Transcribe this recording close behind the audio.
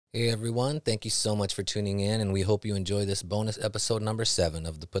Hey everyone, thank you so much for tuning in, and we hope you enjoy this bonus episode number 7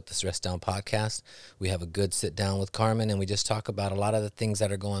 of the Put the Stress Down podcast. We have a good sit down with Carmen, and we just talk about a lot of the things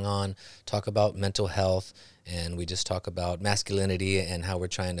that are going on, talk about mental health, and we just talk about masculinity and how we're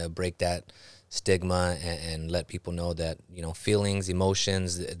trying to break that stigma and let people know that, feelings,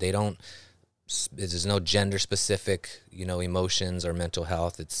 emotions, there's no gender specific, emotions or mental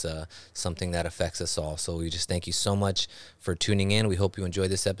health. It's something that affects us all. So we just thank you so much for tuning in. We hope you enjoy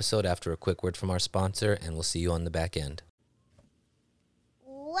this episode after a quick word from our sponsor, and we'll see you on the back end.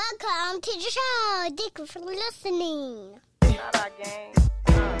 Welcome to the show. Thank you for listening.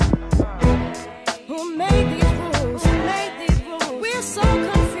 Who made these rules? We're so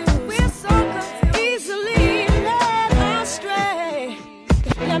confused. Easily led astray.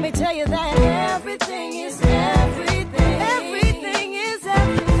 Let me tell you that everything is everything. Everything is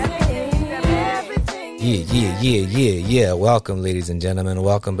everything. Yeah. Welcome, ladies and gentlemen.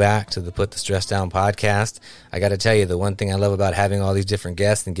 Welcome back to the Put the Stress Down podcast. I got to tell you, the one thing I love about having all these different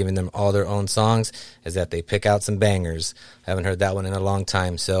guests and giving them all their own songs is that they pick out some bangers. I haven't heard that one in a long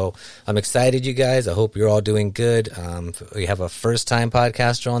time. So I'm excited, you guys. I hope you're all doing good. We have a first-time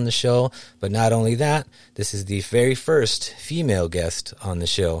podcaster on the show, but not only that, this is the very first female guest on the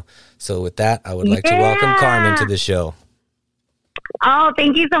show. So with that, I would like to welcome Carmen to the show. Oh,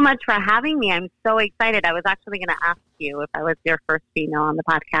 thank you so much for having me. I'm so excited. I was actually going to ask you if I was your first female on the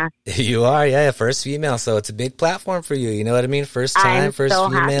podcast. You are, first female. So it's a big platform for you. You know what I mean? First time, I'm first so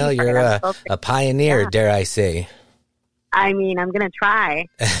female. You're a pioneer, dare I say. I mean, I'm going to try.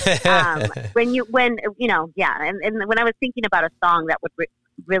 And when I was thinking about a song that would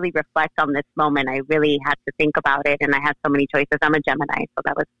really reflect on this moment, I really had to think about it, and I had so many choices. I'm a Gemini, so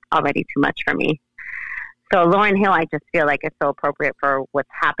that was already too much for me. So Lauryn Hill, I just feel like it's so appropriate for what's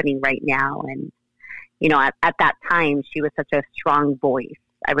happening right now. And, at that time, she was such a strong voice.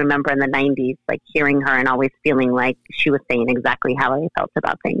 I remember in the 90s, like hearing her and always feeling like she was saying exactly how I felt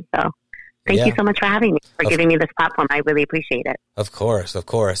about things. So thank you so much for having me, for giving me this platform. I really appreciate it. Of course.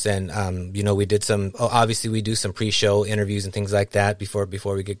 And, we did obviously we do some pre-show interviews and things like that before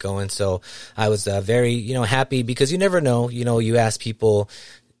we get going. So I was very, happy because you never know, you ask people,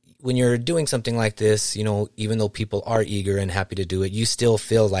 when you're doing something like this, even though people are eager and happy to do it, you still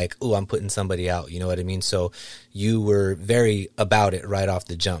feel like, oh, I'm putting somebody out. You know what I mean? So you were very about it right off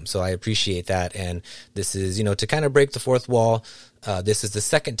the jump. So I appreciate that. And this is, to kind of break the fourth wall. This is the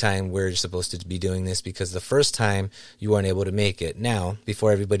second time we're supposed to be doing this because the first time you weren't able to make it. Now,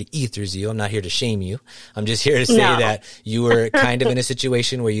 before everybody ethers you, I'm not here to shame you. I'm just here to say that you were kind of in a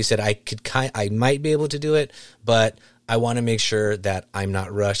situation where you said, I might be able to do it, but I want to make sure that I'm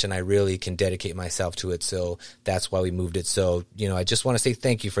not rushed and I really can dedicate myself to it. So that's why we moved it. So, I just want to say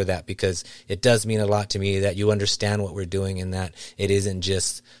thank you for that because it does mean a lot to me that you understand what we're doing and that it isn't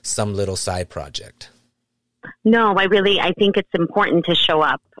just some little side project. No, I think it's important to show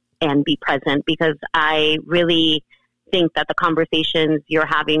up and be present because I really think that the conversations you're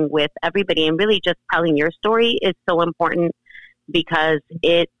having with everybody and really just telling your story is so important because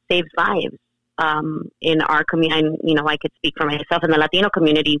it saves lives. In our community, I could speak for myself in the Latino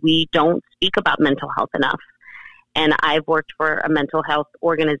community, we don't speak about mental health enough. And I've worked for a mental health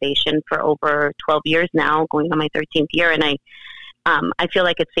organization for over 12 years now, going on my 13th year. And I feel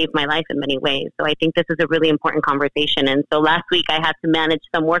like it saved my life in many ways. So I think this is a really important conversation. And so last week I had to manage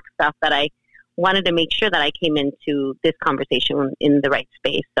some work stuff that I wanted to make sure that I came into this conversation in the right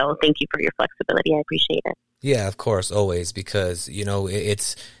space. So thank you for your flexibility. I appreciate it. Yeah, of course, always, because,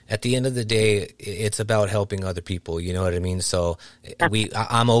 it's at the end of the day, it's about helping other people. You know what I mean? So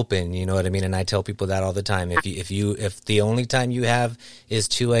I'm open, you know what I mean? And I tell people that all the time. If the only time you have is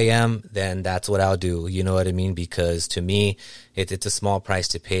 2 a.m., then that's what I'll do. You know what I mean? Because to me, it's a small price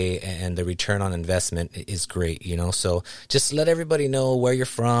to pay and the return on investment is great, So just let everybody know where you're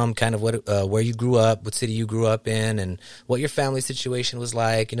from, kind of where you grew up, what city you grew up in, and what your family situation was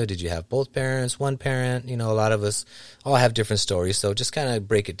like. Did you have both parents, one parent? A lot of us all have different stories, so just kind of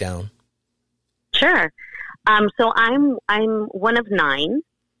break it down. Sure. So I'm one of 9.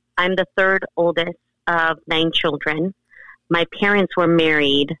 I'm the third oldest of 9 children. My parents were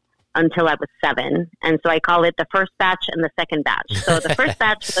married until I was 7, and so I call it the first batch and the second batch. So the first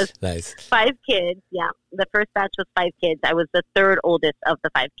batch was nice. 5 kids. Yeah, the first batch was 5 kids. I was the third oldest of the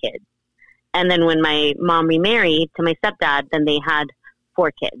 5 kids. And then when my mom remarried to my stepdad, then they had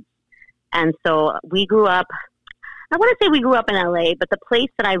 4 kids. And so we grew up, I want to say we grew up in LA, but the place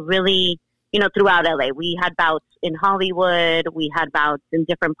that I really, throughout LA, we had bouts in Hollywood, we had bouts in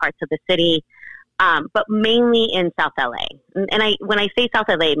different parts of the city, but mainly in South LA. And when I say South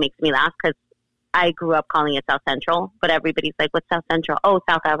LA, it makes me laugh because I grew up calling it South Central, but everybody's like, what's South Central? Oh,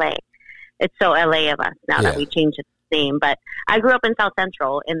 South LA. It's so LA of us now that we changed its name. But I grew up in South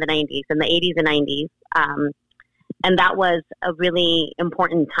Central in the 90s, in the 80s and 90s. And that was a really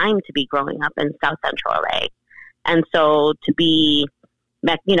important time to be growing up in South Central LA. And so to be,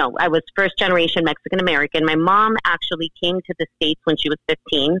 I was first generation Mexican American. My mom actually came to the States when she was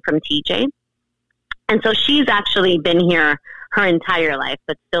 15 from TJ. And so she's actually been here her entire life,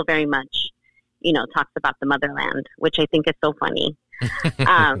 but still very much, talks about the motherland, which I think is so funny.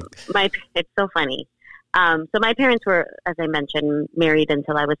 It's so funny. So my parents were, as I mentioned, married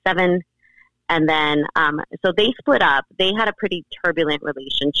until I was 7. And then, so they split up. They had a pretty turbulent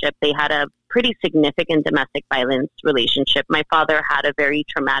relationship. They had a pretty significant domestic violence relationship. My father had a very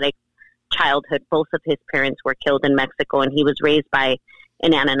traumatic childhood. Both of his parents were killed in Mexico, and he was raised by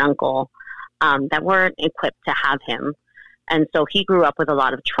an aunt and uncle that weren't equipped to have him. And so he grew up with a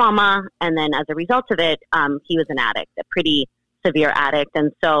lot of trauma. And then as a result of it, he was an addict, a pretty severe addict.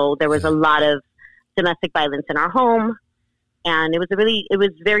 And so there was a lot of domestic violence in our home. And it was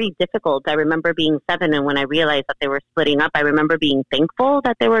very difficult. I remember being 7, and when I realized that they were splitting up, I remember being thankful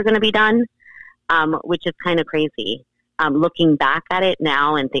that they were going to be done, which is kind of crazy. Looking back at it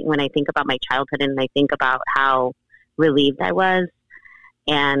now, and when I think about my childhood, and I think about how relieved I was,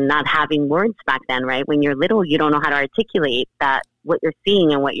 and not having words back then, right? When you're little, you don't know how to articulate that what you're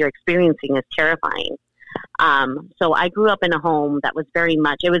seeing and what you're experiencing is terrifying. So I grew up in a home that was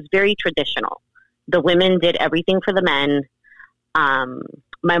it was very traditional. The women did everything for the men.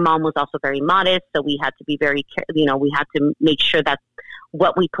 My mom was also very modest, so we had to be we had to make sure that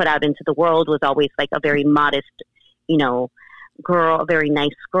what we put out into the world was always like a very modest, girl, a very nice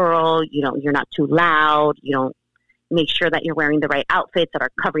girl. You're not too loud. You don't make sure that you're wearing the right outfits that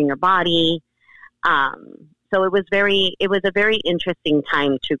are covering your body. So it was a very interesting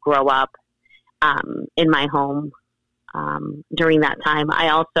time to grow up, in my home, during that time. I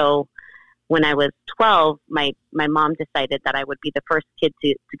also, when I was 12, my mom decided that I would be the first kid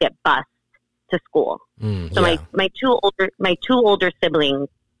to get bused to school. So my two older siblings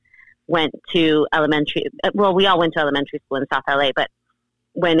went to elementary. Well, we all went to elementary school in South LA, but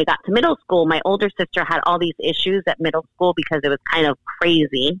when it got to middle school, my older sister had all these issues at middle school because it was kind of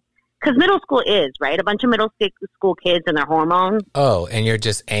crazy. Because middle school is, right? A bunch of middle school kids and their hormones. Oh, and you're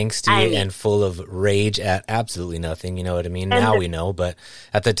just angsty and full of rage at absolutely nothing. You know what I mean? Now we know. But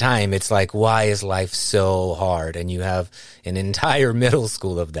at the time, it's like, why is life so hard? And you have an entire middle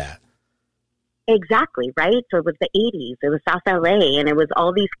school of that. Exactly, right? So it was the 80s. It was South LA. And it was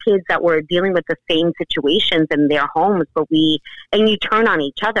all these kids that were dealing with the same situations in their homes. And you turn on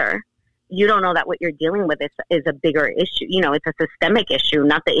each other. You don't know that what you're dealing with is a bigger issue. It's a systemic issue,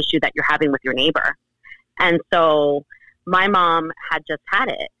 not the issue that you're having with your neighbor. And so my mom had just had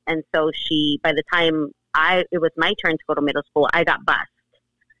it. And so by the time it was my turn to go to middle school, I got bused.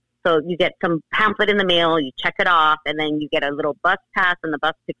 So you get some pamphlet in the mail, you check it off, and then you get a little bus pass and the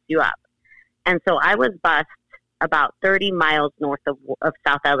bus picks you up. And so I was bused about 30 miles north of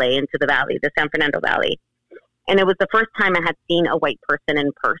South LA into the valley, the San Fernando Valley. And it was the first time I had seen a white person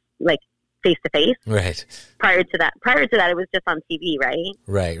in person, like face to face. Right. Prior to that, it was just on TV, right?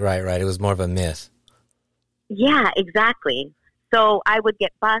 Right. It was more of a myth. Yeah, exactly. So I would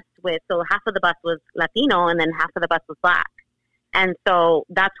get bused so half of the bus was Latino and then half of the bus was Black. And so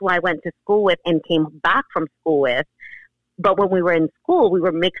that's who I went to school with and came back from school with. But when we were in school, we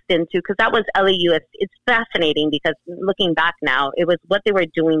were mixed into, because that was LAU. It's fascinating because looking back now, it was what they were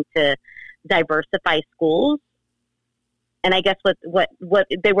doing to diversify schools. And I guess what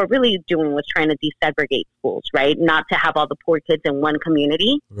they were really doing was trying to desegregate schools, right? Not to have all the poor kids in one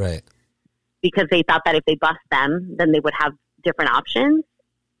community. Right. Because they thought that if they bused them, then they would have different options.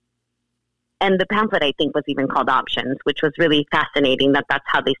 And the pamphlet, I think, was even called Options, which was really fascinating that's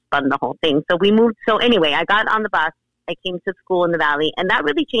how they spun the whole thing. So we moved. So anyway, I got on the bus. I came to school in the Valley, and that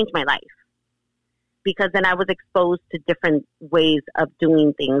really changed my life. Because then I was exposed to different ways of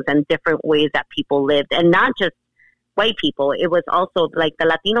doing things and different ways that people lived. And not just white people. It was also like the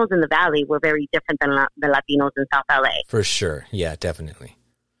Latinos in the Valley were very different than the Latinos in South LA. For sure. Yeah, definitely.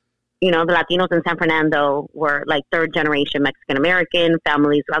 The Latinos in San Fernando were like third generation Mexican American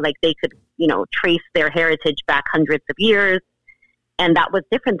families. Like they could, trace their heritage back hundreds of years. And that was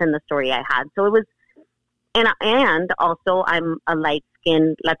different than the story I had. So it was, and also I'm a light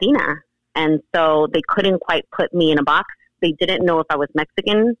skinned Latina. And so they couldn't quite put me in a box. They didn't know if I was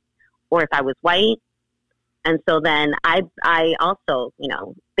Mexican or if I was white. And so then I also,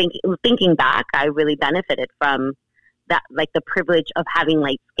 thinking back, I really benefited from that, like the privilege of having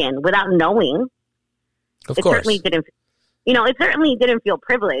light skin without knowing. Of course. Certainly didn't, it certainly didn't feel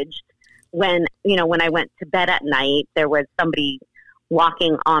privileged, when I went to bed at night, there was somebody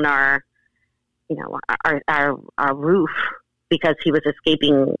walking on our roof because he was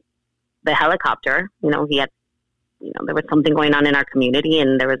escaping the helicopter. He had, there was something going on in our community,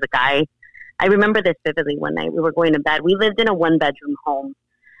 and there was a guy. I remember this vividly. One night we were going to bed. We lived in a 1-bedroom home.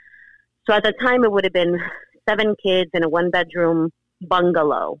 So at the time it would have been 7 kids in a 1-bedroom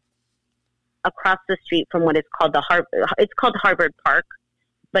bungalow across the street from what is called it's called Harvard Park,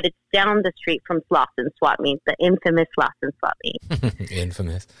 but it's down the street from Slauson Swap Meet, the infamous Slauson Swap Meet.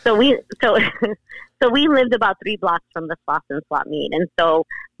 Infamous. So we lived about 3 blocks from the Slauson Swap Meet, and so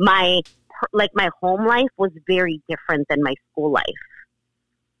my home life was very different than my school life.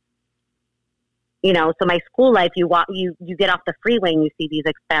 So my school life, you get off the freeway and you see these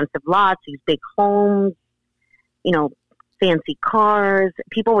expansive lots, these big homes, fancy cars.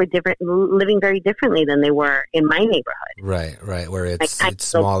 People were living very differently than they were in my neighborhood. Right. Where it's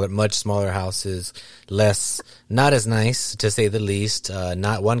smaller, much smaller houses, not as nice to say the least.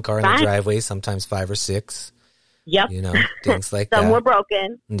 Not one car in the driveway, sometimes 5 or 6. Yep. Things like that. Some were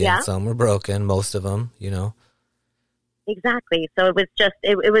broken. Yeah, some were broken. Most of them, Exactly. So it was just,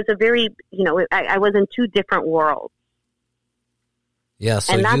 it was a very, I was in 2 different worlds. Yeah.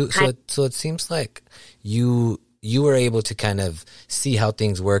 So so it seems like you were able to kind of see how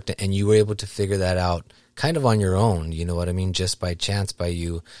things worked, and you were able to figure that out kind of on your own. You know what I mean? Just by chance, by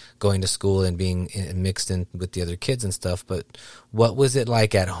you going to school and being mixed in with the other kids and stuff. But what was it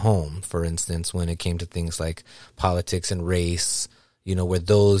like at home, for instance, when it came to things like politics and race?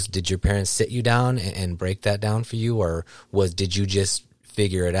 Did your parents sit you down and break that down for you? Or did you just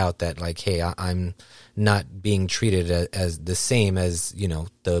figure it out that like, hey, I'm not being treated as the same as,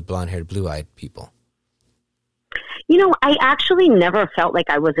 the blonde-haired, blue-eyed people? I actually never felt like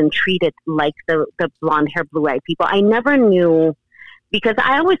I wasn't treated like the blonde-haired, blue-eyed people. I never knew, because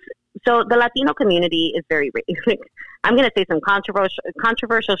so the Latino community is very, I'm going to say some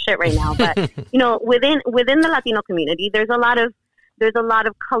controversial shit right now, but, within the Latino community, there's a lot of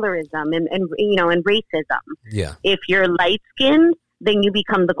colorism and racism. Yeah. If you're light-skinned, then you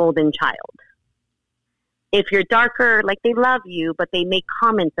become the golden child. If you're darker, they love you, but they make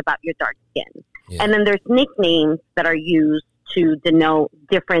comments about your dark skin. Yeah. And then there's nicknames that are used to denote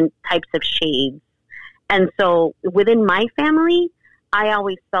different types of shades. And so within my family, I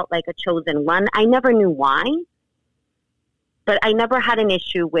always felt like a chosen one. I never knew why, but I never had an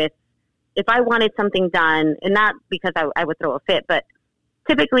issue with, if I wanted something done, and not because I would throw a fit, but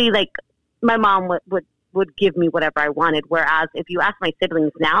typically, my mom would give me whatever I wanted. Whereas if you ask my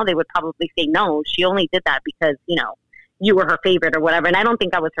siblings now, they would probably say, no, she only did that because, you were her favorite or whatever. And I don't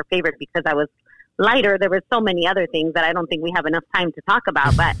think I was her favorite because I was lighter. There were so many other things that I don't think we have enough time to talk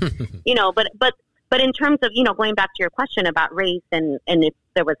about. But, but in terms of, going back to your question about race and if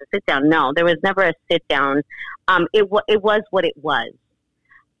there was a sit down, no, there was never a sit down. It was what it was.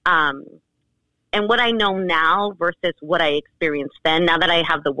 And what I know now versus what I experienced then, now that I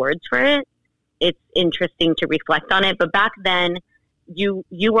have the words for it, it's interesting to reflect on it. But back then, you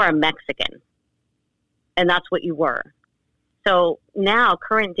were a Mexican, and that's what you were. So now,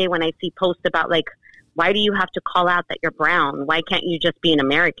 current day, when I see posts about why do you have to call out that you're brown? Why can't you just be an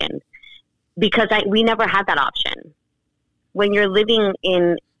American? Because we never had that option. When you're living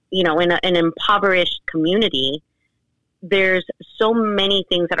in an impoverished community, there's so many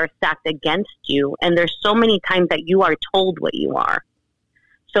things that are stacked against you, and there's so many times that you are told what you are.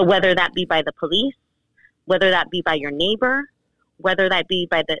 So whether that be by the police, whether that be by your neighbor, whether that be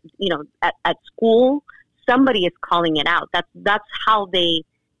by the, at school, somebody is calling it out. That's how they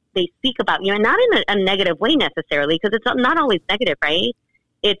speak about you, and not in a negative way necessarily, because it's not always negative, right?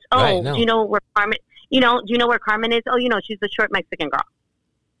 It's, right, no. Do you know where Carmen, do you know where Carmen is? Oh, she's the short Mexican girl.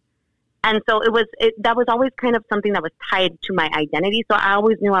 And so that was always kind of something that was tied to my identity. So I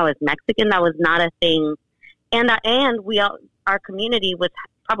always knew I was Mexican. That was not a thing. And our community was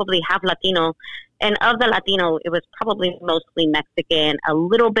probably half Latino. And of the Latino, it was probably mostly Mexican, a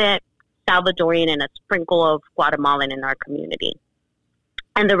little bit Salvadorian, and a sprinkle of Guatemalan in our community.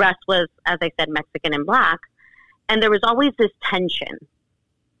 And the rest was, as I said, Mexican and Black. And there was always this tension,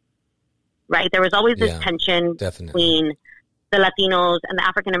 right? There was always this tension between the Latinos and the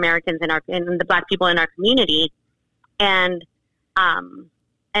African Americans and the Black people in our community. And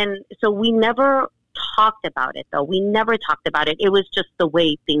so we never talked about it, though. We never talked about it. It was just the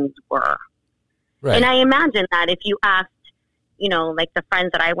way things were. Right. And I imagine that if you asked, the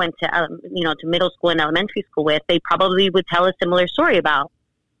friends that I went to, to middle school and elementary school with, they probably would tell a similar story about,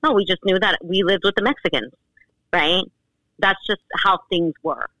 no, we just knew that we lived with the Mexicans, right? That's just how things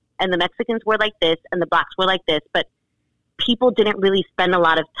were. And the Mexicans were like this and the Blacks were like this, but people didn't really spend a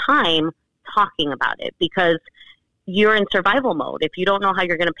lot of time talking about it, because you're in survival mode. If you don't know how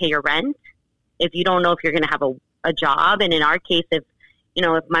you're going to pay your rent, if you don't know if you're going to have a job, and in our case, if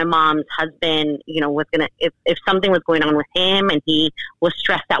my mom's husband, was going to, if something was going on with him and he was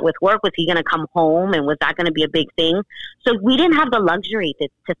stressed out with work, was he going to come home, and was that going to be a big thing? So we didn't have the luxury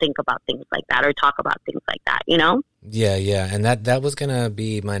to think about things like that or talk about things like that, Yeah. And that was going to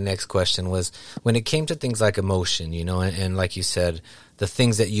be my next question, was when it came to things like emotion, and like you said, the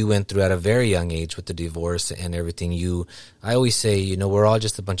things that you went through at a very young age with the divorce and everything, I always say, we're all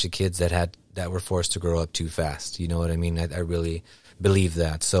just a bunch of kids that were forced to grow up too fast. You know what I mean? I really believe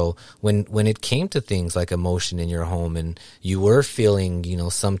that. So when it came to things like emotion in your home, and you were feeling,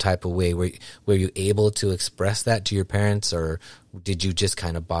 some type of way, were you able to express that to your parents, or did you just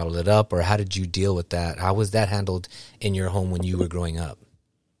kind of bottle it up, or how did you deal with that? How was that handled in your home when you were growing up?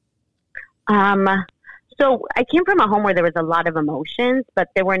 So I came from a home where there was a lot of emotions, but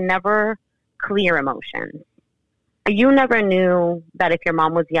there were never clear emotions. You never knew that if your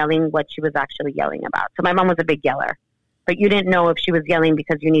mom was yelling, what she was actually yelling about. So my mom was a big yeller, but you didn't know if she was yelling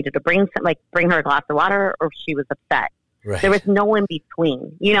because you needed to bring her a glass of water, or if she was upset. Right. There was no in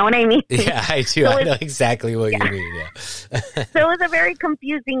between. You know what I mean? Yeah, I do. I know exactly what you mean. Yeah. So it was a very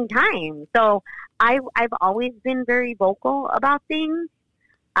confusing time. So I've always been very vocal about things.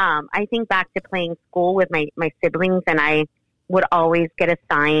 I think back to playing school with my siblings, and I would always get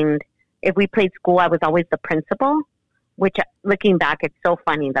assigned. If we played school, I was always the principal, which, looking back, it's so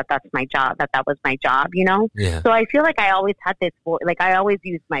funny that that's my job, that was my job, Yeah. So I feel like I always had this voice, like I always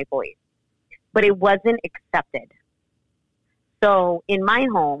used my voice, but it wasn't accepted. So in my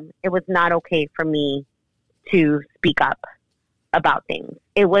home, it was not okay for me to speak up about things.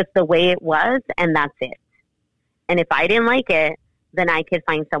 It was the way it was, and that's it. And if I didn't like it, then I could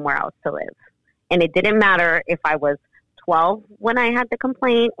find somewhere else to live. And it didn't matter if I was 12 when I had the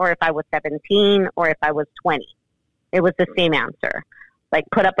complaint, or if I was 17, or if I was 20. It was the same answer, like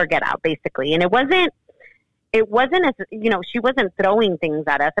put up or get out, basically. And it wasn't as, she wasn't throwing things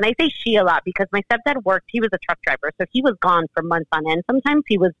at us. And I say she a lot because my stepdad worked, he was a truck driver. So he was gone for months on end. Sometimes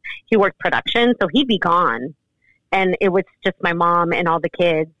he worked production, so he'd be gone. And it was just my mom and all the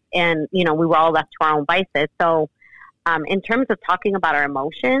kids. And, we were all left to our own vices. So, in terms of talking about our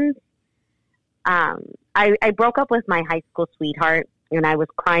emotions, I broke up with my high school sweetheart, and I was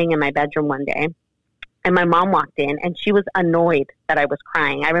crying in my bedroom one day, and my mom walked in, and she was annoyed that I was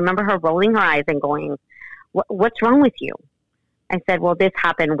crying. I remember her rolling her eyes and going, "What's wrong with you?" I said, "Well, this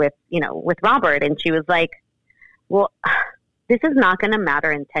happened with Robert." And she was like, "Well, this is not going to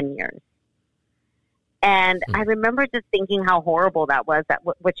matter in 10 years. And I remember just thinking how horrible that was,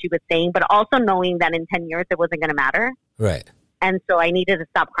 what she was saying, but also knowing that in 10 years it wasn't going to matter. Right. And so I needed to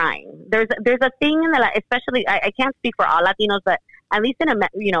stop crying. There's a thing in especially, I can't speak for all Latinos, but at least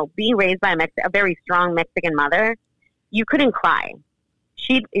being raised by a very strong Mexican mother, you couldn't cry.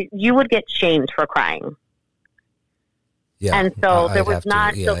 You would get shamed for crying. Yeah, and so there was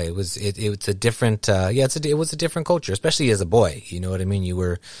not. Yeah, it was a different. It was a different culture, especially as a boy. You know what I mean?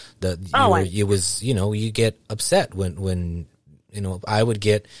 You get upset when I would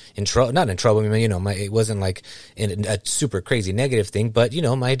get in trouble. Not in trouble. It wasn't like in a super crazy negative thing, but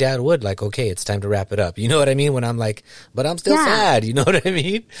my dad would okay, it's time to wrap it up. You know what I mean? When I'm like, but I'm still sad. You know what I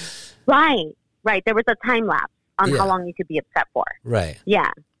mean? Right. There was a time lapse on how long you could be upset for. Right.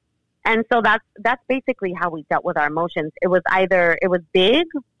 Yeah. And so that's basically how we dealt with our emotions. It was either big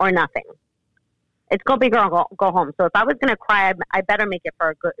or nothing. It's go big or go home. So if I was going to cry, I better make it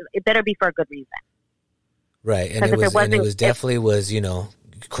it better be for a good reason. Right. And it was definitely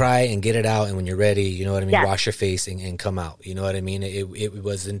cry and get it out. And when you're ready, you know what I mean? Yes. Wash your face and come out. You know what I mean? It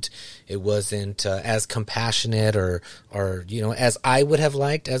wasn't as compassionate or as I would have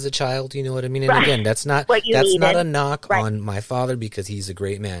liked as a child. You know what I mean? And again, that's not a knock on my father, because he's a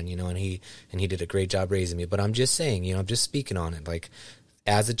great man, and he did a great job raising me. But I'm just saying, I'm just speaking on it. Like,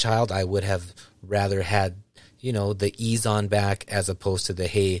 as a child, I would have rather had, the ease on back as opposed to the,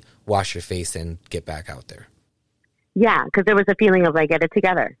 hey, wash your face and get back out there. Yeah, because there was a feeling of get it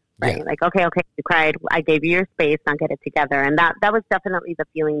together, right? Yeah. Like, okay, you cried. I gave you your space. Now get it together. And that was definitely the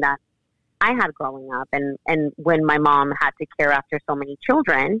feeling that I had growing up. And when my mom had to care after so many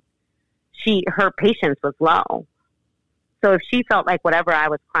children, her patience was low. So if she felt like whatever I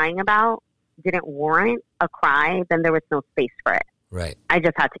was crying about didn't warrant a cry, then there was no space for it. Right. I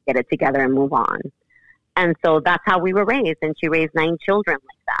just had to get it together and move on. And so that's how we were raised. And she raised 9 children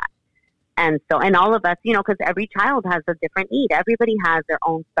like that. And so, and all of us, because every child has a different need. Everybody has their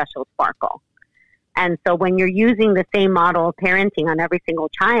own special sparkle. And so when you're using the same model of parenting on every single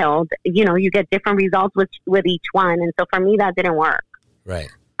child, you get different results with each one. And so for me, that didn't work.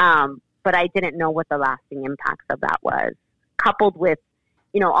 Right. but I didn't know what the lasting impacts of that was, coupled with,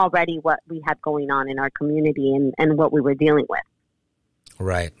 already what we had going on in our community and what we were dealing with.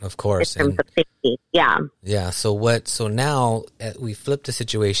 Right, of course. In terms of safety, yeah. Yeah, so now we flipped the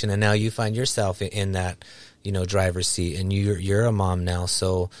situation, and now you find yourself in that, driver's seat, and you're a mom now.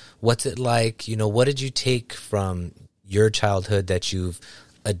 So what's it like? What did you take from your childhood that you've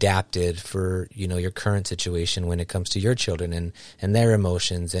adapted for, your current situation when it comes to your children and their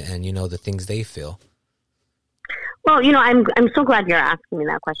emotions and the things they feel? Well, I'm so glad you're asking me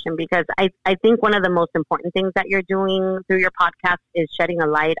that question, because I think one of the most important things that you're doing through your podcast is shedding a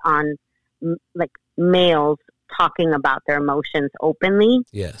light on like males talking about their emotions openly.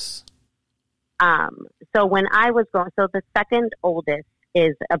 Yes. So when I was so the second oldest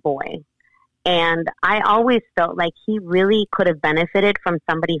is a boy, and I always felt like he really could have benefited from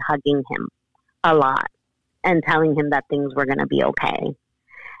somebody hugging him a lot and telling him that things were going to be okay.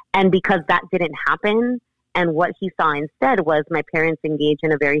 And because that didn't happen, and what he saw instead was my parents engage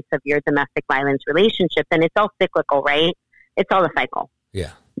in a very severe domestic violence relationship. And it's all cyclical, right? It's all a cycle.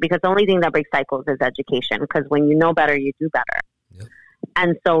 Yeah. Because the only thing that breaks cycles is education. Because when you know better, you do better. Yep.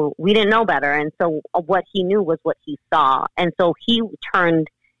 And so we didn't know better. And so what he knew was what he saw. And so he turned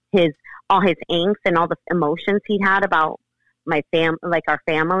all his angst and all the emotions he had about our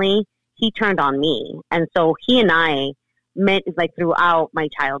family, he turned on me. And so he and I met throughout my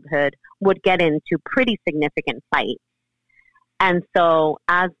childhood would get into pretty significant fights. And so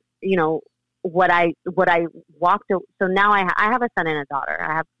as what I walked, so now I have a son and a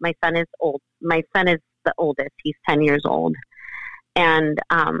daughter. My son is old. My son is the oldest. He's 10 years old. And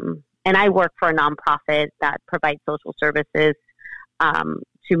I work for a nonprofit that provides social services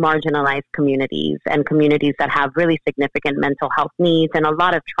to marginalized communities and communities that have really significant mental health needs and a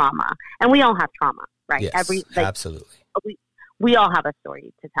lot of trauma. And we all have trauma, right? Yes, absolutely. We all have a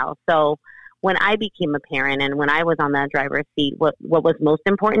story to tell. So when I became a parent and when I was on that driver's seat, what was most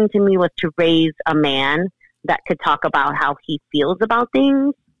important to me was to raise a man that could talk about how he feels about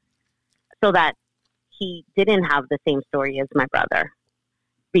things, so that he didn't have the same story as my brother,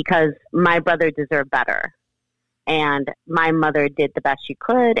 because my brother deserved better. And my mother did the best she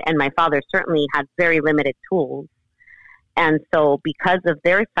could, and my father certainly had very limited tools. And so because of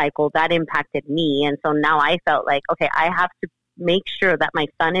their cycle, that impacted me. And so now I felt like, okay, I have to make sure that my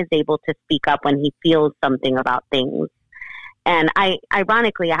son is able to speak up when he feels something about things. And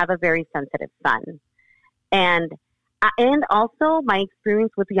ironically, I have a very sensitive son. And also my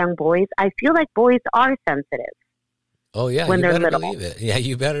experience with young boys, I feel like boys are sensitive. Oh, yeah, when you they're better little. believe it. Yeah,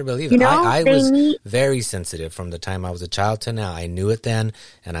 you better believe it. I was very sensitive from the time I was a child to now. I knew it then,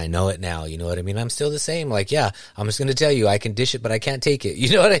 and I know it now. You know what I mean? I'm still the same. Like, yeah, I'm just going to tell you, I can dish it, but I can't take it. You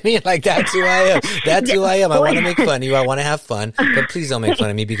know what I mean? Like, that's who I am. That's who I am. I want to make fun of you. I want to have fun, but please don't make fun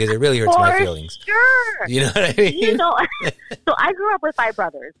of me, because it really hurts my feelings. Sure. You know what I mean? So I grew up with 5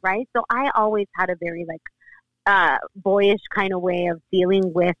 brothers, right? So I always had a very, boyish kind of way of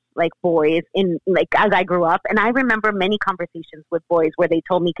dealing with boys as I grew up. And I remember many conversations with boys where they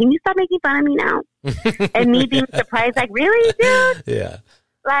told me, "Can you stop making fun of me now?" And me being surprised, really, dude? Yeah.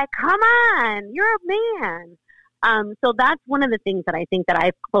 Come on, you're a man. So that's one of the things that I think that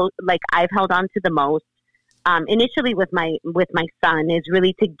I've held on to the most. Initially with my son, is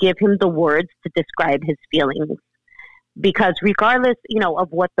really to give him the words to describe his feelings, because regardless, of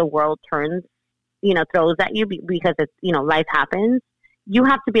what the world throws at you, because it's, life happens, you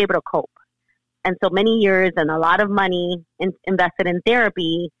have to be able to cope. And so many years and a lot of money invested in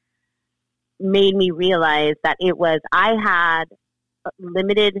therapy made me realize that I had a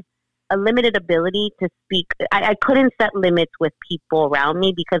limited ability to speak. I couldn't set limits with people around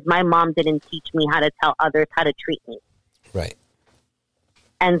me, because my mom didn't teach me how to tell others how to treat me. Right.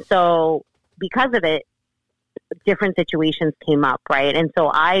 And so because of it, different situations came up, right? And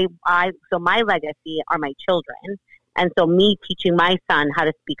so so my legacy are my children. And so me teaching my son how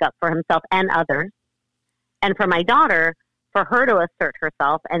to speak up for himself and others. And for my daughter, for her to assert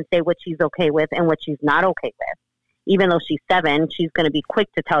herself and say what she's okay with and what she's not okay with. Even though she's 7, she's going to be quick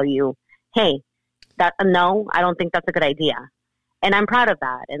to tell you, "Hey, no, I don't think that's a good idea." And I'm proud of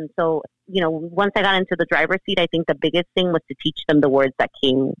that. And so, once I got into the driver's seat, I think the biggest thing was to teach them the words that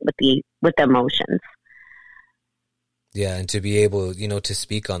came with the emotions. Yeah, and to be able, to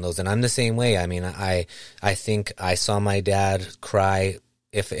speak on those. And I'm the same way. I mean, I think I saw my dad cry,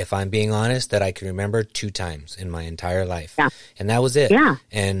 if I'm being honest, that I can remember 2 times in my entire life. Yeah. And that was it. Yeah.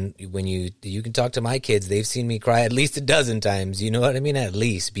 And when you can talk to my kids, they've seen me cry at least 12 times. You know what I mean? At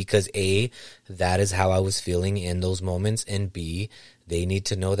least, because A, that is how I was feeling in those moments. And B, they need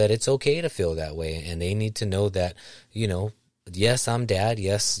to know that it's okay to feel that way. And they need to know that, yes, I'm dad.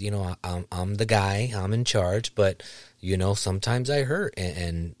 Yes, I'm the guy. I'm in charge. But sometimes I hurt,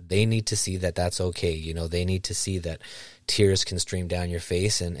 and they need to see that that's okay. They need to see that tears can stream down your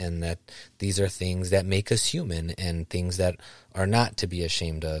face, and that these are things that make us human, and things that are not to be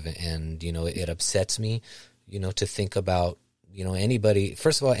ashamed of. And it upsets me, to think about anybody.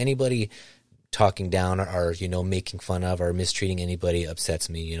 First of all, anybody talking down or making fun of or mistreating anybody upsets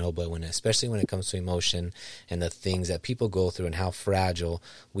me, but especially when it comes to emotion and the things that people go through and how fragile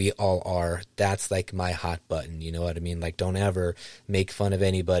we all are, that's like my hot button. You know what I mean? Like, don't ever make fun of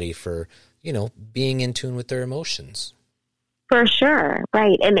anybody for being in tune with their emotions. For sure.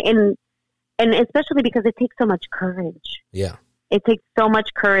 Right. And especially because it takes so much courage. Yeah. It takes so much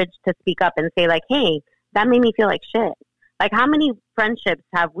courage to speak up and say, like, hey, that made me feel like shit. Like, how many friendships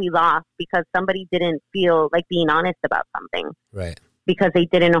have we lost because somebody didn't feel like being honest about something? Right. Because they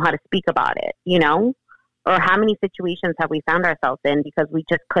didn't know how to speak about it, Or how many situations have we found ourselves in because we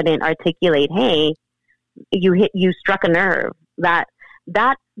just couldn't articulate, hey, you struck a nerve. That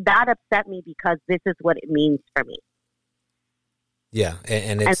upset me because this is what it means for me. Yeah.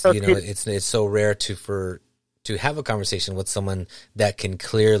 And it's, so it's so rare to have a conversation with someone that can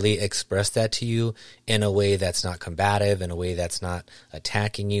clearly express that to you in a way that's not combative, in a way that's not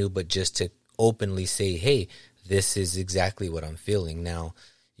attacking you, but just to openly say, hey, this is exactly what I'm feeling. Now,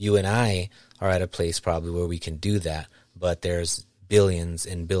 you and I are at a place probably where we can do that, but there's billions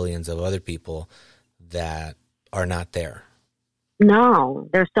and billions of other people that are not there. No,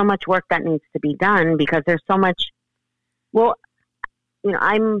 there's so much work that needs to be done because there's so much,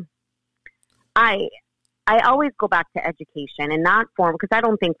 I always go back to education and not formal, because I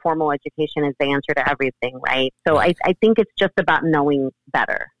don't think formal education is the answer to everything, right? So I think it's just about knowing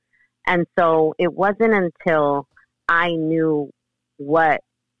better. And so it wasn't until I knew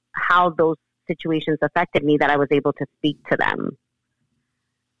how those situations affected me that I was able to speak to them.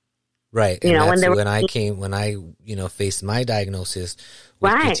 Right. And when I faced my diagnosis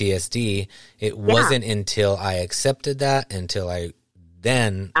with PTSD, it wasn't until I accepted that,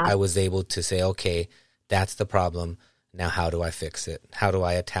 I was able to say, okay, that's the problem. Now, how do I fix it? How do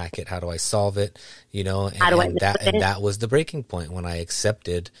I attack it? How do I solve it? That was the breaking point when I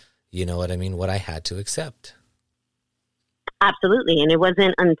accepted, what I had to accept. Absolutely. And it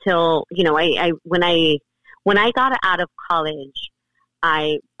wasn't until, when I got out of college,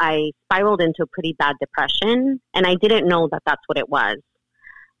 I spiraled into a pretty bad depression, and I didn't know that that's what it was.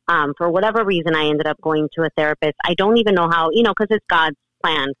 For whatever reason, I ended up going to a therapist. I don't even know how, because it's God's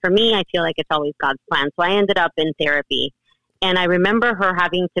plan. For me, I feel like it's always God's plan. So I ended up in therapy, and I remember her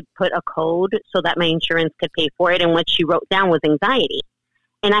having to put a code so that my insurance could pay for it. And what she wrote down was anxiety.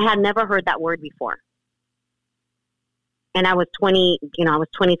 And I had never heard that word before. And I was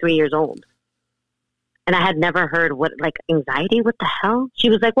 23 years old. And I had never heard anxiety, what the hell? She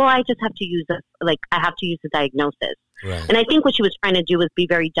was like, well, I just have to use I have to use the diagnosis. Right. And I think what she was trying to do was be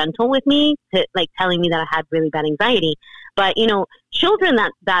very gentle with me, to telling me that I had really bad anxiety. But, children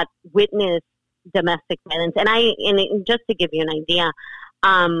that witness domestic violence, and just to give you an idea,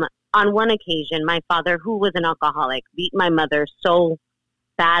 on one occasion, my father, who was an alcoholic, beat my mother so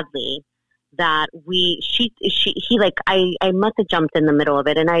badly that I must have jumped in the middle of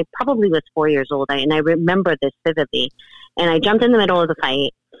it, and I probably was 4 years old, and I remember this vividly, and I jumped in the middle of the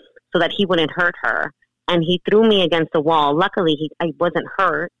fight so that he wouldn't hurt her, and he threw me against the wall. Luckily, I wasn't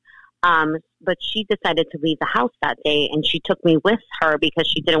hurt, but she decided to leave the house that day, and she took me with her because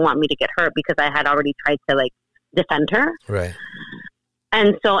she didn't want me to get hurt because I had already tried to defend her. Right.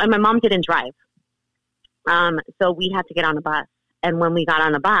 And my mom didn't drive. So we had to get on a bus. And when we got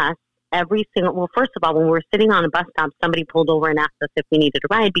on a bus, first of all, when we were sitting on a bus stop, somebody pulled over and asked us if we needed a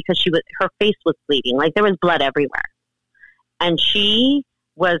ride because her face was bleeding. There was blood everywhere. And she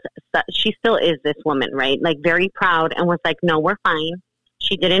still is this woman, right? Very proud, and was like, no, we're fine.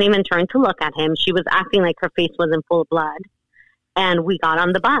 She didn't even turn to look at him. She was acting like her face wasn't full of blood. And we got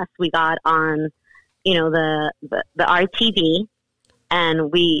on the bus. We got on, the RTD,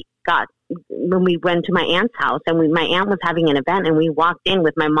 and when we went to my aunt's house, and my aunt was having an event, and we walked in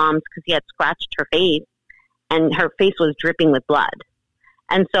with my mom's because he had scratched her face, and her face was dripping with blood.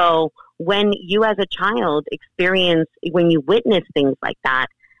 And so when you as a child when you witness things like that,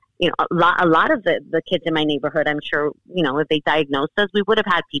 a lot of the kids in my neighborhood, I'm sure, if they diagnosed us, we would have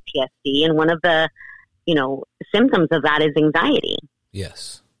had PTSD. And one of the, symptoms of that is anxiety.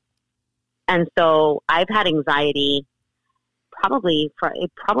 Yes. And so I've had anxiety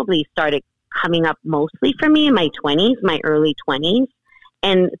it probably started coming up mostly for me in my early 20s.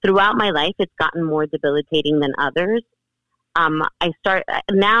 And throughout my life, it's gotten more debilitating than others.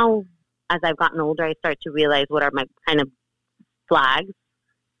 Now, as I've gotten older, I start to realize what are my kind of flags.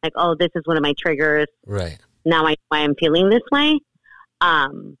 Like, oh, this is one of my triggers. Right. Now I know why I'm feeling this way.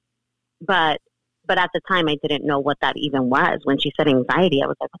 But at the time I didn't know what that even was. When she said anxiety, I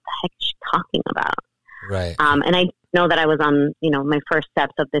was like, what the heck is she talking about? Right. And I know that I was on, my first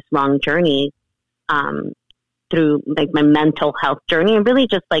steps of this long journey, through like my mental health journey, and really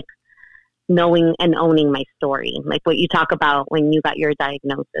just like knowing and owning my story. Like what you talk about when you got your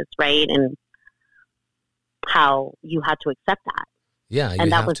diagnosis, right? And how you had to accept that. Yeah,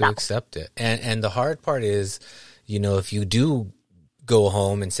 you have to accept it. And the hard part is, if you do go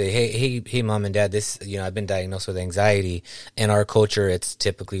home and say, hey, mom and dad, this, I've been diagnosed with anxiety. In our culture, it's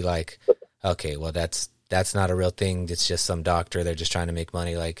typically like, okay, well, that's not a real thing. It's just some doctor. They're just trying to make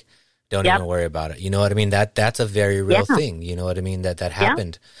money. Like, don't even worry about it. You know what I mean? That's a very real thing. You know what I mean? That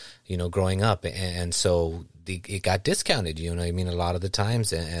happened, growing up. And so it got discounted, you know what I mean? A lot of the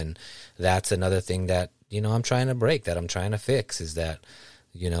times. And that's another thing that, I'm trying to break, that I'm trying to fix, is that,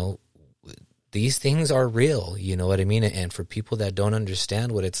 these things are real, you know what I mean? And for people that don't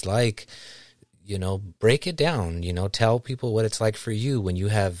understand what it's like, break it down, tell people what it's like for you when you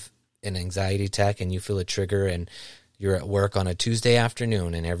have an anxiety attack and you feel a trigger and you're at work on a Tuesday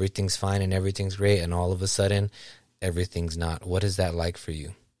afternoon and everything's fine and everything's great, and all of a sudden everything's not. What is that like for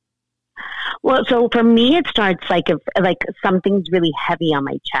you? Well, so for me, it starts like if something's really heavy on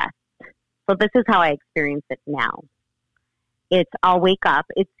my chest. So this is how I experience it now. I'll wake up.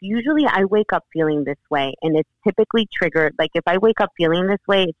 It's usually I wake up feeling this way, and it's typically triggered. Like if I wake up feeling this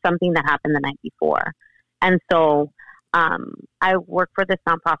way, it's something that happened the night before. And so I work for this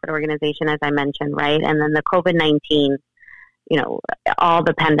nonprofit organization, as I mentioned, right? And then the COVID-19, all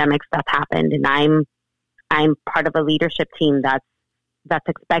the pandemic stuff happened, and I'm part of a leadership team that's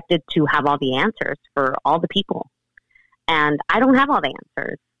expected to have all the answers for all the people. And I don't have all the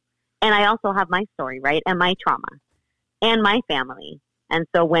answers. And I also have my story, right? And my trauma and my family. And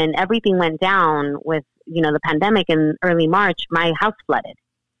so when everything went down with, the pandemic in early March, my house flooded.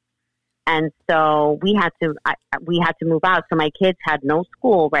 And so we had to move out. So my kids had no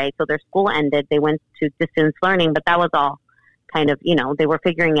school, right? So their school ended. They went to distance learning, but that was all kind of, they were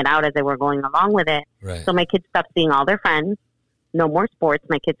figuring it out as they were going along with it. Right. So my kids stopped seeing all their friends. No more sports.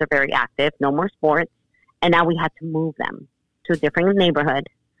 My kids are very active. No more sports. And now we had to move them to a different neighborhood,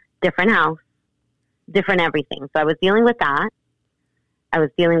 different house, different everything. So I was dealing with that. I was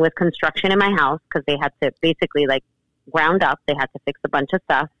dealing with construction in my house because they had to basically like ground up. They had to fix a bunch of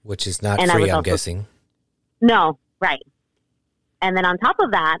stuff. Which is not free, I'm guessing. No, right. And then on top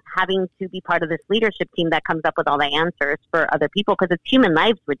of that, having to be part of this leadership team that comes up with all the answers for other people, because it's human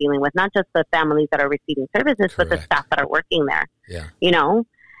lives we're dealing with, not just the families that are receiving services, but the staff that are working there. Yeah.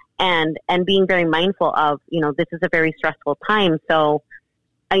 And being very mindful of, this is a very stressful time. So,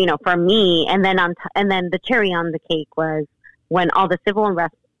 for me, and then the cherry on the cake was when all the civil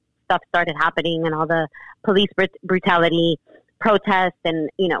unrest stuff started happening and all the police brutality protests and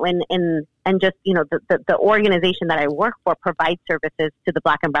just, the organization that I work for provides services to the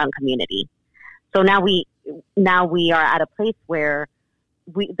Black and brown community. So now we are at a place where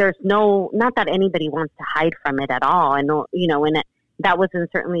there's not that anybody wants to hide from it at all. And, that wasn't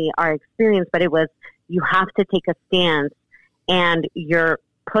certainly our experience, but it was, you have to take a stance, and you're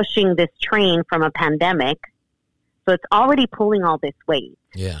pushing this train from a pandemic. So it's already pulling all this weight.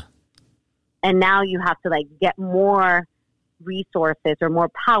 Yeah. And now you have to get more resources or more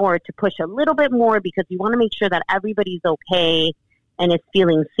power to push a little bit more, because you want to make sure that everybody's okay and is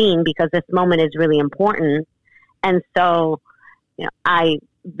feeling seen, because this moment is really important. And so,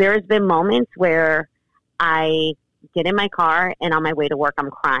 there's been moments where I get in my car and on my way to work,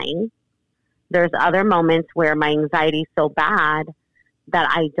 I'm crying. There's other moments where my anxiety is so bad that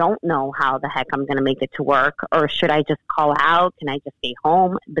I don't know how the heck I'm going to make it to work, or should I just call out? Can I just stay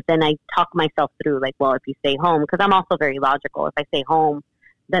home? But then I talk myself through well, if you stay home, because I'm also very logical. If I stay home,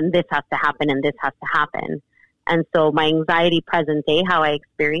 then this has to happen and this has to happen. And so my anxiety present day, how I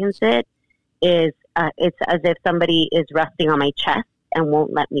experience it is, it's as if somebody is resting on my chest and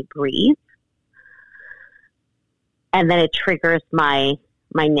won't let me breathe. And then it triggers my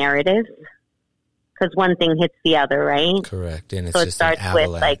narrative, because one thing hits the other, right? Correct. And it's so just an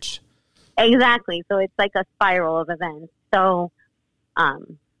avalanche. Exactly. So it's like a spiral of events. So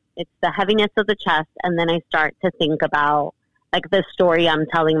it's the heaviness of the chest, and then I start to think about the story I'm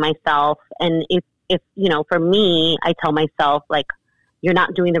telling myself. And if for me, I tell myself you're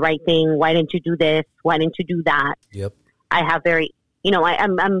not doing the right thing. Why didn't you do this? Why didn't you do that? Yep. I have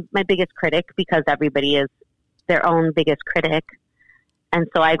I'm my biggest critic, because everybody is their own biggest critic. And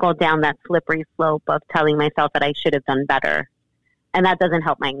so I go down that slippery slope of telling myself that I should have done better. And that doesn't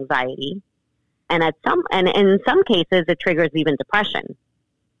help my anxiety. And in some cases, it triggers even depression,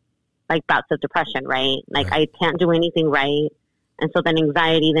 like bouts of depression, right? Like I can't do anything right. And so then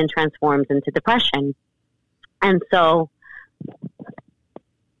anxiety then transforms into depression. And so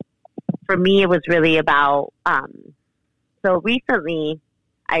for me, it was really about, so recently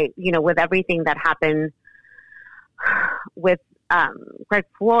with everything that happened with Greg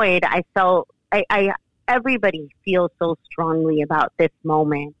Floyd, I felt everybody feels so strongly about this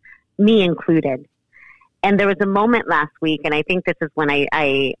moment, me included. And there was a moment last week, and I think this is when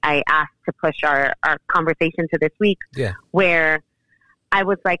I asked to push our conversation to this week, where I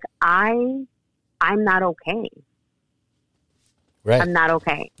was like, I'm not okay. Right. I'm not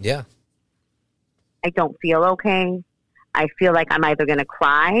okay. Yeah. I don't feel okay. I feel like I'm either going to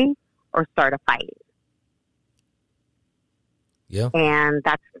cry or start a fight. Yeah. And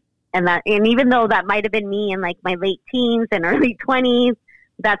even though that might have been me in like my late teens and early 20s,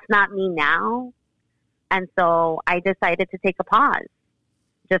 that's not me now. And so I decided to take a pause.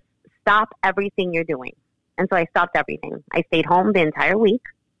 Just stop everything you're doing. And so I stopped everything. I stayed home the entire week.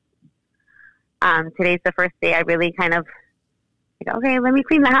 Today's the first day I really kind of, okay, let me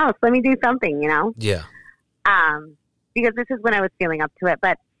clean the house. Let me do something, Yeah. Because this is when I was feeling up to it.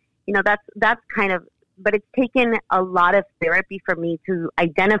 But, that's kind of, but it's taken a lot of therapy for me to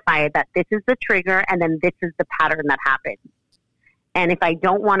identify that this is the trigger and then this is the pattern that happens. And if I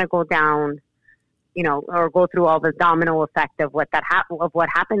don't want to go down, or go through all the domino effect of what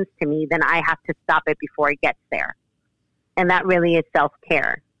happens to me, then I have to stop it before it gets there. And that really is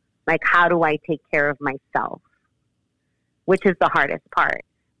self-care. Like, how do I take care of myself? Which is the hardest part.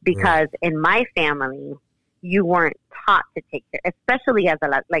 Because in my family, you weren't taught to take care, especially as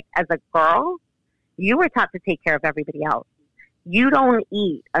a girl, you were taught to take care of everybody else. You don't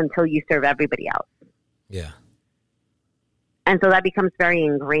eat until you serve everybody else. Yeah. And so that becomes very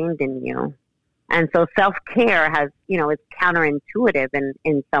ingrained in you. And so self-care has, it's counterintuitive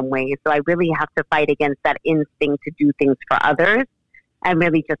in some ways. So I really have to fight against that instinct to do things for others and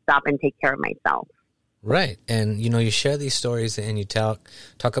really just stop and take care of myself. Right. And, you share these stories and you talk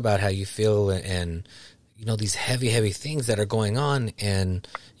about how you feel and these heavy things that are going on. And,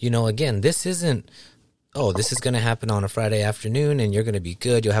 again, this isn't, this is going to happen on a Friday afternoon and you're going to be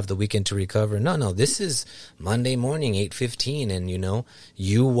good. You'll have the weekend to recover. No, this is Monday morning, 8:15. And,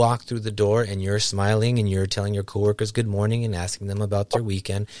 you walk through the door and you're smiling and you're telling your coworkers good morning and asking them about their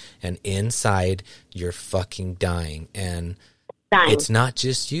weekend. And inside you're fucking dying. And it's not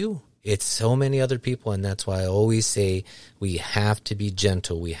just you. It's so many other people, and that's why I always say we have to be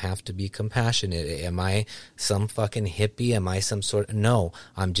gentle. We have to be compassionate. Am I some fucking hippie? Am I some sort of... No,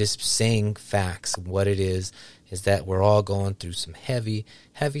 I'm just saying facts. What it is that we're all going through some heavy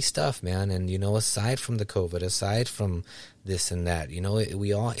stuff, man. And, aside from the COVID, aside from this and that,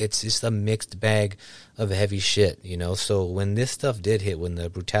 it's just a mixed bag of heavy shit, So when this stuff did hit, when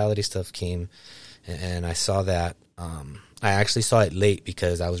the brutality stuff came, and I saw that, I actually saw it late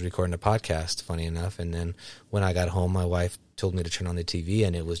because I was recording a podcast, funny enough. And then when I got home, my wife told me to turn on the TV,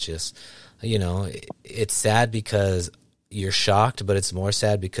 and it was just, it's sad because you're shocked, but it's more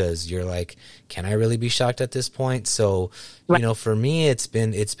sad because you're like, can I really be shocked at this point? So, for me, it's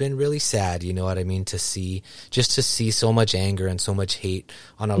been really sad, you know what I mean? To see so much anger and so much hate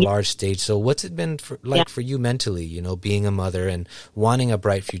on a large stage. So what's it been for you mentally, being a mother and wanting a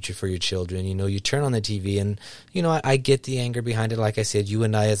bright future for your children? You turn on the TV and, I get the anger behind it. Like I said, you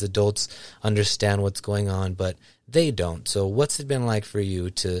and I as adults understand what's going on, but they don't. So what's it been like for you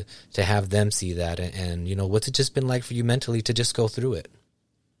to have them see that? And what's it just been like for you mentally to just go through it?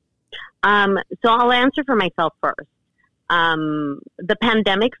 So I'll answer for myself first. The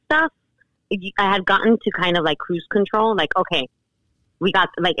pandemic stuff, I had gotten to kind of like cruise control. Like, okay,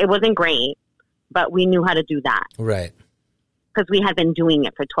 it wasn't great, but we knew how to do that. Right. Because we had been doing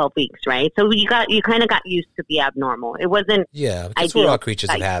it for 12 weeks, right? So you kind of got used to the abnormal. It wasn't because we're all creatures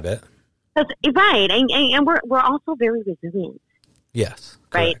of habit. Right, and we're also very resilient. Yes,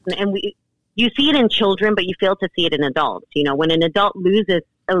 right, and you see it in children, but you fail to see it in adults. When an adult loses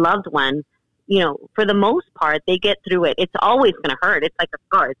a loved one, for the most part, they get through it. It's always going to hurt. It's like a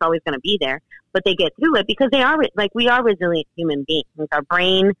scar. It's always going to be there, but they get through it because we are resilient human beings. Our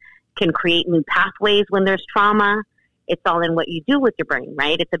brain can create new pathways when there's trauma. It's all in what you do with your brain,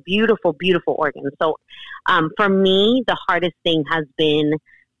 right? It's a beautiful, beautiful organ. So, for me, the hardest thing has been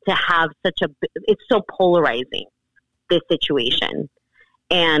to have it's so polarizing, this situation.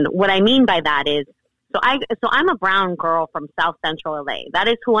 And what I mean by that is, so I'm a brown girl from South Central LA. That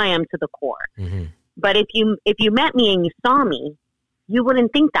is who I am to the core. Mm-hmm. But if you met me and you saw me, you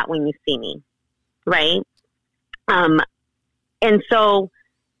wouldn't think that when you see me, right? And so,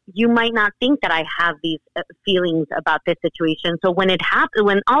 you might not think that I have these feelings about this situation. So when it happened,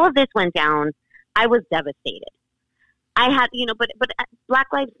 when all of this went down, I was devastated. I had, but Black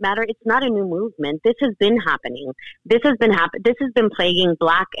Lives Matter, it's not a new movement. This has been happening. This has been plaguing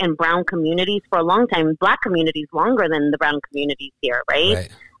Black and brown communities for a long time. Black communities longer than the brown communities here, right?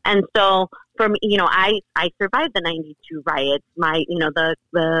 And so for me, I survived the 92 riots.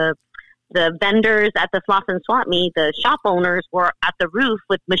 The vendors at the Sloss and Swap Meet, the shop owners were at the roof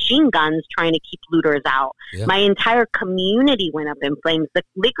with machine guns trying to keep looters out. Yeah. My entire community went up in flames. The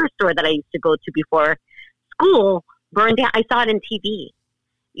liquor store that I used to go to before school burned down. I saw it in TV,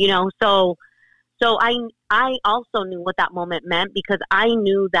 so I also knew what that moment meant, because I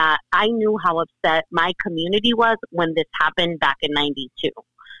knew how upset my community was when this happened back in 92.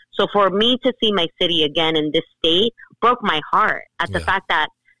 So for me to see my city again in this state broke my heart at the fact that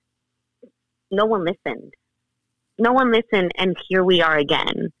no one listened. No one listened, and here we are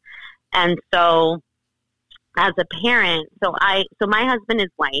again. And so as a parent, so my husband is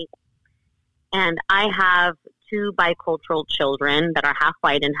white, and I have 2 bicultural children that are half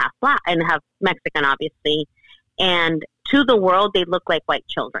white and half Black, and half Mexican, obviously. And to the world, they look like white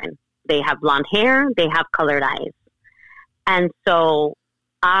children. They have blonde hair, they have colored eyes. And so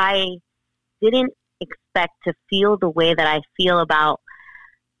I didn't expect to feel the way that I feel about,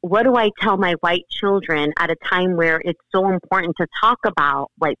 what do I tell my white children at a time where it's so important to talk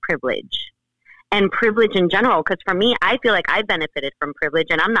about white privilege and privilege in general? Because for me, I feel like I benefited from privilege,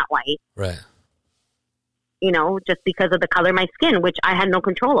 and I'm not white. Right. Just because of the color of my skin, which I had no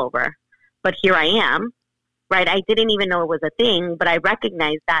control over. But here I am, right? I didn't even know it was a thing, but I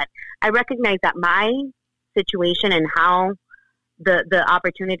recognized that my situation and how the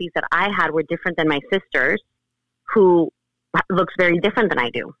opportunities that I had were different than my sister's, who looks very different than I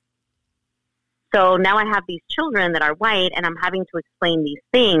do. So now I have these children that are white, and I'm having to explain these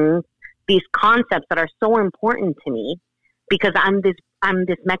things, these concepts that are so important to me, because I'm this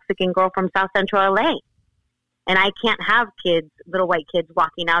Mexican girl from South Central LA. And I can't have little white kids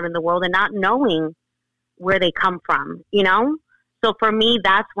walking out in the world and not knowing where they come from, So for me,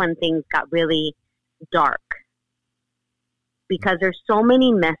 that's when things got really dark, because there's so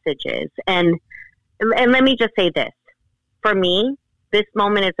many messages. And let me just say this. For me, this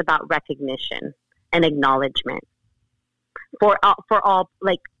moment is about recognition and acknowledgement. For all,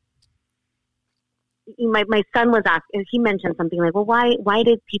 like, my son was asking, he mentioned something like, well, why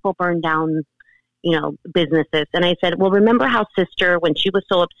did people burn down, businesses? And I said, well, remember how sister, when she was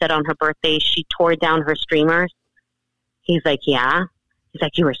so upset on her birthday, she tore down her streamers? He's like, yeah. He's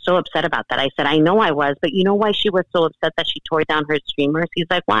like, you were so upset about that. I said, I know I was, but you know why she was so upset that she tore down her streamers? He's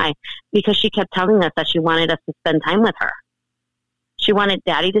like, why? Because she kept telling us that she wanted us to spend time with her. She wanted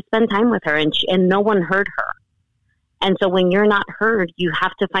daddy to spend time with her, and no one heard her. And so when you're not heard, you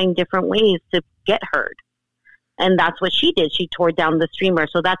have to find different ways to get heard. And that's what she did. She tore down the streamer.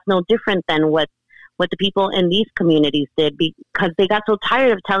 So that's no different than what the people in these communities did, because they got so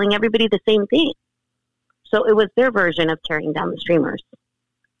tired of telling everybody the same thing. So it was their version of tearing down the streamers.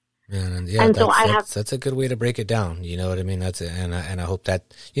 And so that's a good way to break it down. You know what I mean? That's it. And I hope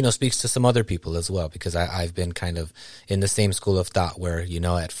that, speaks to some other people as well, because I've been kind of in the same school of thought where,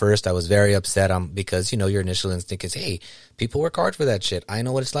 at first I was very upset because, your initial instinct is, hey, people work hard for that shit. I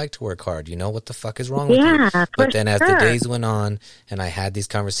know what it's like to work hard. What the fuck is wrong with you? But then as the days went on and I had these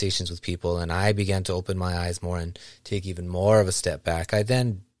conversations with people and I began to open my eyes more and take even more of a step back, I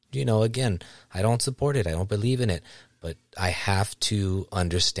then, again, I don't support it. I don't believe in it. But I have to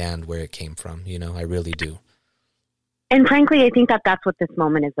understand where it came from. I really do. And frankly, I think that that's what this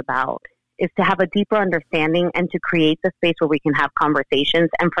moment is about, is to have a deeper understanding and to create the space where we can have conversations.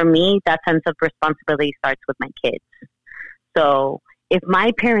 And for me, that sense of responsibility starts with my kids. So if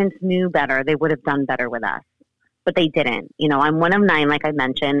my parents knew better, they would have done better with us. But they didn't. I'm one of 9, like I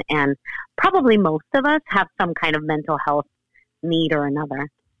mentioned, and probably most of us have some kind of mental health need or another.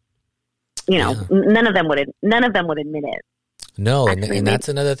 None of them would admit it. No, actually, and that's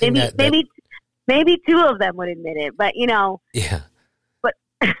another thing maybe 2 of them would admit it, but yeah. But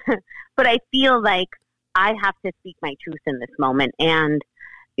but I feel like I have to speak my truth in this moment, and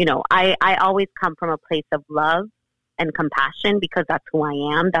I always come from a place of love and compassion, because that's who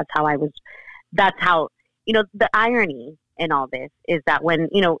I am. That's how I was. That's how the irony in all this is that when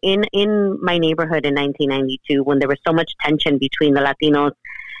in my neighborhood in 1992, when there was so much tension between the Latinos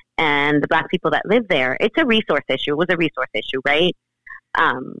and the Black people that live there, it's a resource issue. It was a resource issue, right?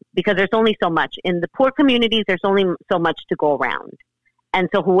 Because there's only so much. In the poor communities, there's only so much to go around. And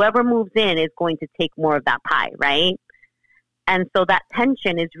so whoever moves in is going to take more of that pie, right? And so that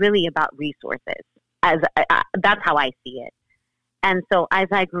tension is really about resources. That's how I see it. And so as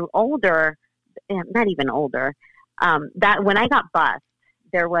I grew older, not even older, that when I got bused,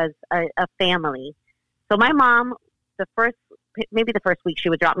 there was a family. So my mom, maybe the first week, she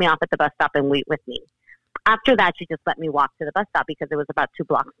would drop me off at the bus stop and wait with me. After that, she just let me walk to the bus stop because it was about 2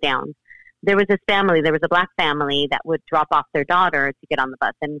 blocks down. There was a black family that would drop off their daughter to get on the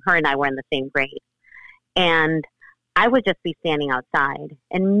bus, and her and I were in the same grade. And I would just be standing outside,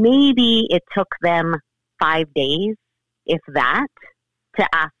 and maybe it took them 5 days, if that, to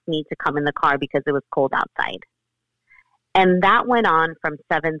ask me to come in the car because it was cold outside. And that went on from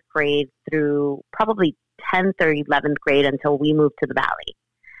 7th grade through probably 10th or 11th grade until we moved to the Valley.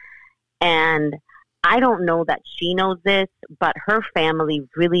 And I don't know that she knows this, but her family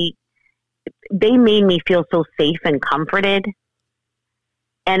really, they made me feel so safe and comforted.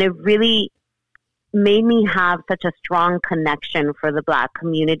 And it really made me have such a strong connection for the Black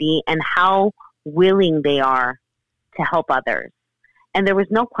community and how willing they are to help others. And there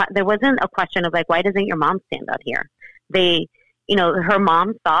wasn't a question of like, why doesn't your mom stand out here? Her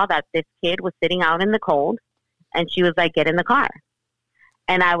mom saw that this kid was sitting out in the cold, and she was like, get in the car.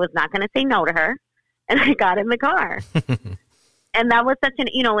 And I was not going to say no to her. And I got in the car. And that was such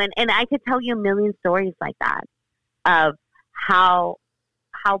and I could tell you a million stories like that of how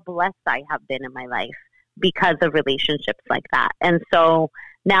blessed I have been in my life because of relationships like that. And so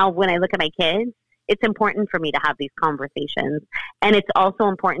now when I look at my kids, it's important for me to have these conversations. And it's also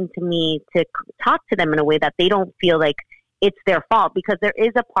important to me to talk to them in a way that they don't feel like it's their fault, because there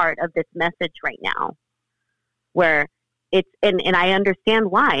is a part of this message right now where it's, and I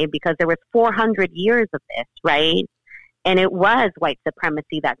understand why, because there was 400 years of this, right? And it was white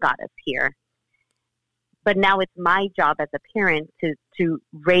supremacy that got us here. But now it's my job as a parent to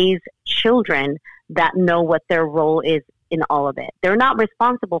raise children that know what their role is in all of it. They're not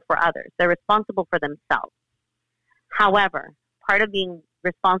responsible for others. They're responsible for themselves. However, part of being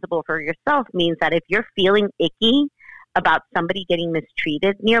responsible for yourself means that if you're feeling icky about somebody getting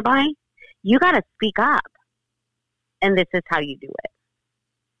mistreated nearby, you got to speak up. And this is how you do it.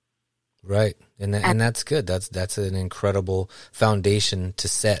 Right. And that's good. That's an incredible foundation to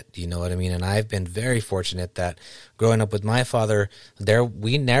set, you know what I mean? And I've been very fortunate that growing up with my father,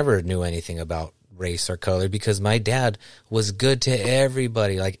 we never knew anything about race or color, because my dad was good to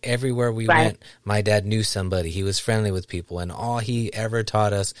everybody. Like everywhere we went, my dad knew somebody. He was friendly with people, and all he ever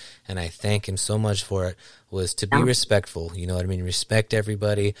taught us, and I thank him so much for it, was to be respectful. You know what I mean? Respect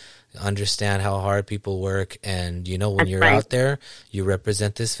everybody, understand how hard people work, and when you're out there, you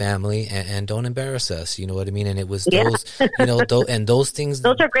represent this family, and don't embarrass us. You know what I mean? And it was those, and those things.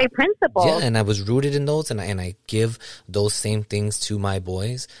 Those are great principles. Yeah, and I was rooted in those, and I give those same things to my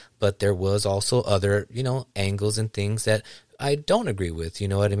boys. But there was also other, angles and things that I don't agree with. You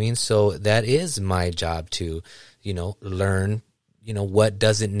know what I mean? So that is my job to, learn, what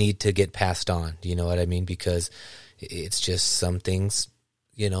doesn't need to get passed on. You know what I mean? Because it's just some things,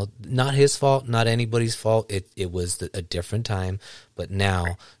 not his fault, not anybody's fault. It was a different time. But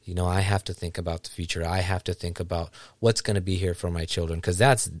now, I have to think about the future. I have to think about what's going to be here for my children.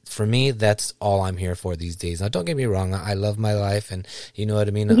 Because for me, that's all I'm here for these days. Now, don't get me wrong. I love my life, and you know what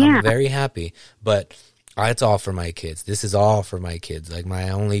I mean? Yeah. I'm very happy. But it's all for my kids. This is all for my kids. Like, my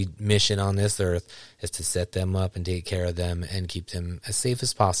only mission on this earth is to set them up and take care of them and keep them as safe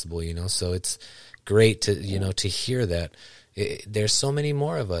as possible, So it's great to, to hear that. There's so many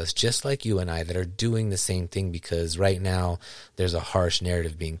more of us, just like you and I, that are doing the same thing, because right now there's a harsh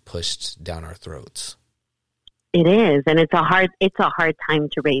narrative being pushed down our throats. It is, and it's a hard time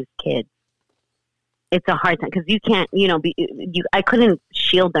to raise kids. It's a hard time because you can't, I couldn't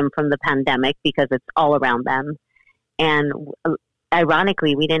shield them from the pandemic because it's all around them. And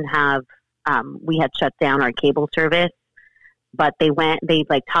ironically, we didn't have, we had shut down our cable service, but they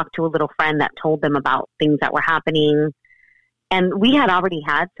talked to a little friend that told them about things that were happening. And we had already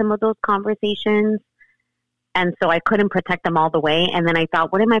had some of those conversations. And so I couldn't protect them all the way. And then I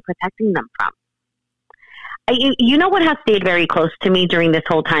thought, what am I protecting them from? What has stayed very close to me during this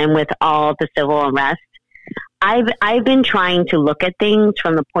whole time with all the civil unrest? I've been trying to look at things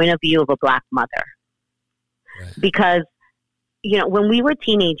from the point of view of a Black mother. Right. Because, when we were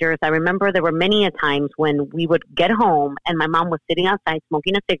teenagers, I remember there were many a times when we would get home and my mom was sitting outside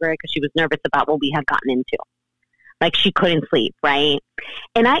smoking a cigarette because she was nervous about what we had gotten into. Like, she couldn't sleep, right?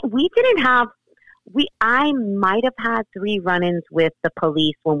 And I might have had 3 run-ins with the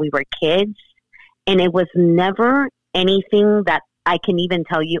police when we were kids, and it was never anything that I can even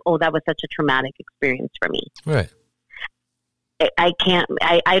tell you, oh, that was such a traumatic experience for me. Right. I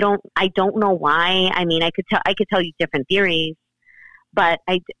don't know why. I mean, I could tell you different theories, but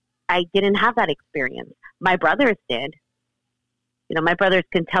I didn't have that experience. My brothers did. You know, my brothers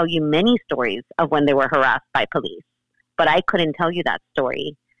can tell you many stories of when they were harassed by police, but I couldn't tell you that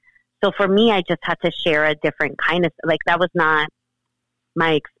story. So for me, I just had to share a different kind of, like, that was not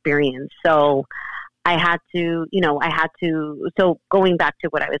my experience. So I had to, so going back to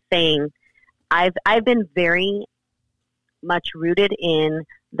what I was saying, I've been very much rooted in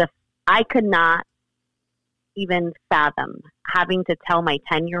I could not even fathom having to tell my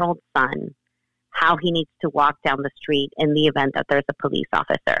 10-year-old son how he needs to walk down the street in the event that there's a police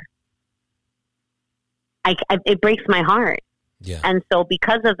officer. It breaks my heart. Yeah. And so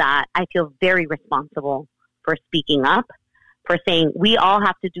because of that, I feel very responsible for speaking up, for saying we all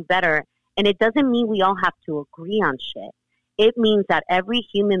have to do better. And it doesn't mean we all have to agree on shit. It means that every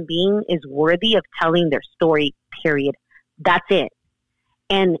human being is worthy of telling their story, period. That's it.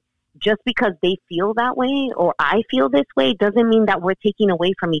 And just because they feel that way or I feel this way doesn't mean that we're taking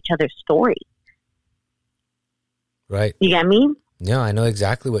away from each other's story. Right. You get me? No, I know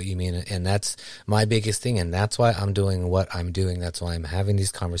exactly what you mean. And that's my biggest thing. And that's why I'm doing what I'm doing. That's why I'm having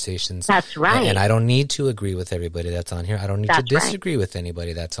these conversations. That's right. And I don't need to agree with everybody that's on here. I don't need to disagree with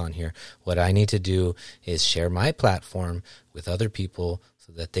anybody that's on here. What I need to do is share my platform with other people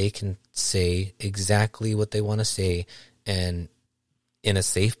so that they can say exactly what they want to say, and in a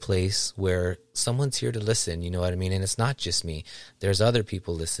safe place where someone's here to listen, you know what I mean? And it's not just me. There's other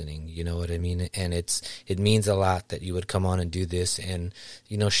people listening, you know what I mean? And it means a lot that you would come on and do this and,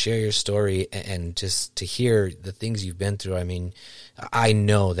 share your story and just to hear the things you've been through. I mean, I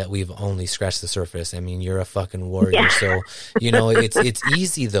know that we've only scratched the surface. I mean, you're a fucking warrior. Yeah. So, it's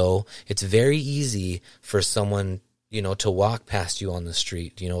easy though. It's very easy for someone to walk past you on the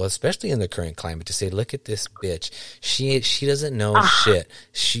street, especially in the current climate, to say, look at this bitch. She doesn't know shit.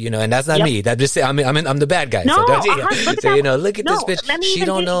 She, and that's not me. That just say, I'm the bad guy. No, so look at this bitch. She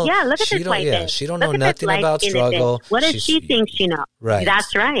don't know. Yeah, look at this white bitch. She don't know nothing about struggle. What does she think she knows? Right.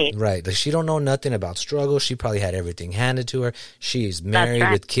 That's right. Right. Like, she don't know nothing about struggle. She probably had everything handed to her. She's married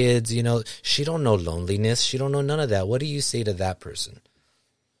with kids, She don't know loneliness. She don't know none of that. What do you say to that person?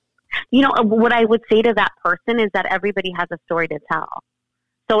 What I would say to that person is that everybody has a story to tell.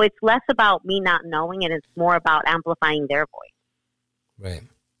 So it's less about me not knowing and it's more about amplifying their voice. Right.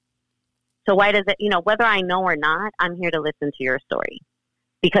 So why does it, whether I know or not, I'm here to listen to your story.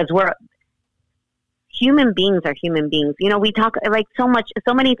 Because human beings are human beings. We talk like so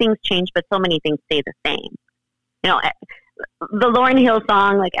many things change, but so many things stay the same. The Lauryn Hill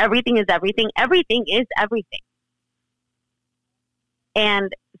song, like everything is everything. Everything is everything.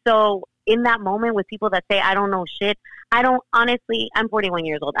 And so in that moment with people that say, I don't know shit, honestly, I'm 41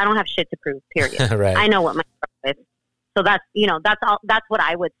 years old. I don't have shit to prove, period. Right. I know what my struggle is. So that's what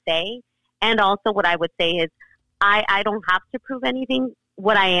I would say. And also what I would say is I don't have to prove anything.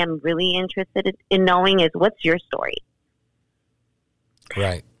 What I am really interested in knowing is what's your story?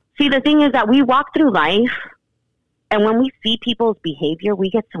 Right. See, the thing is that we walk through life and when we see people's behavior,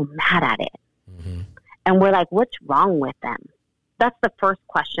 we get so mad at it. Mm-hmm. And we're like, what's wrong with them? That's the first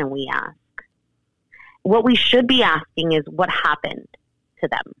question we ask. What we should be asking is what happened to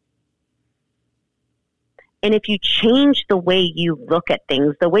them. And if you change the way you look at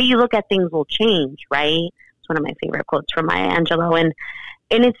things, the way you look at things will change, right? It's one of my favorite quotes from Maya Angelou. And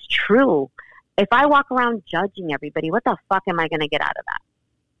it's true. If I walk around judging everybody, what the fuck am I going to get out of that?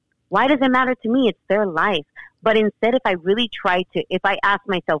 Why does it matter to me? It's their life. But instead, if I ask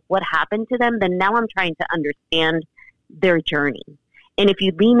myself what happened to them, then now I'm trying to understand their journey. And if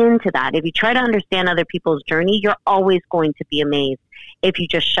you lean into that, if you try to understand other people's journey, you're always going to be amazed if you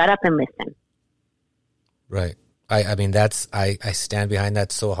just shut up and listen. Right. I mean, I stand behind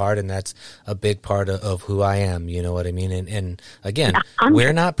that so hard, and that's a big part of who I am. You know what I mean? And again,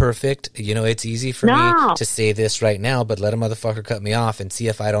 we're not perfect. It's easy for me to say this right now, but let a motherfucker cut me off and see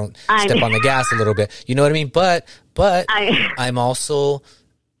if I don't step on the gas a little bit. You know what I mean? But I'm also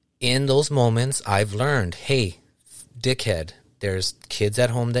in those moments, I've learned, hey, dickhead, there's kids at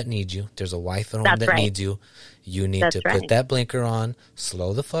home that need you. There's a wife at home that needs you. You need to put that blinker on,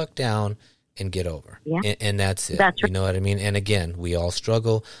 slow the fuck down, and get over. Yeah. And that's it. You know what I mean? And again, we all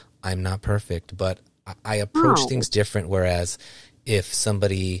struggle. I'm not perfect, but I approach things different. Whereas if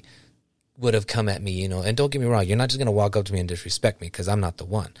somebody would have come at me, and don't get me wrong, you're not just going to walk up to me and disrespect me because I'm not the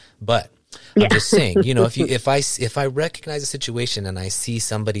one. But I'm just saying, if I recognize a situation and I see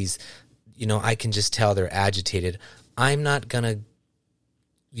somebody's, I can just tell they're agitated. I'm not going to,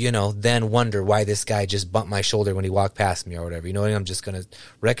 then wonder why this guy just bumped my shoulder when he walked past me or whatever. You know what I mean? I'm just going to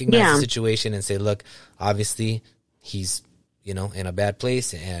recognize the situation and say, look, obviously he's, in a bad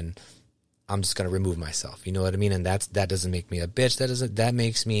place, and I'm just going to remove myself. You know what I mean? And that doesn't make me a bitch. That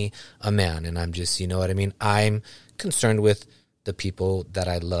makes me a man. And I'm just, you know what I mean? I'm concerned with the people that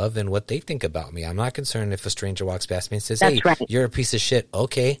I love and what they think about me. I'm not concerned if a stranger walks past me and says, That's hey, right. you're a piece of shit.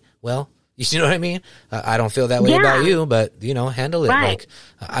 Okay, well, you know what I mean? I don't feel that way Yeah. about you, but, you know, handle it. Right. Like,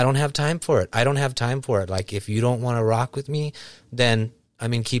 I don't have time for it. I don't have time for it. Like, if you don't want to rock with me, then, I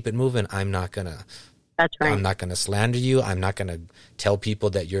mean, keep it moving. I'm not going to. That's right. I'm not going to slander you. I'm not going to tell people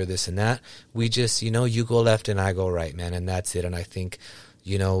that you're this and that. We just, you know, you go left and I go right, man. And that's it. And I think,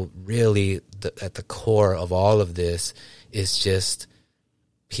 you know, really at the core of all of this is just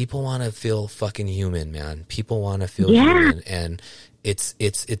people want to feel fucking human, man. People want to feel human. And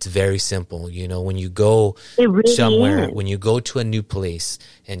it's very simple. You know, when you go It really somewhere, is. when you go to a new place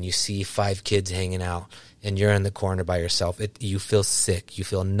and you see 5 kids hanging out, and you're in the corner by yourself, you feel sick, you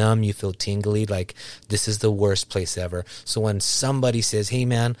feel numb, you feel tingly, like this is the worst place ever. So when somebody says, hey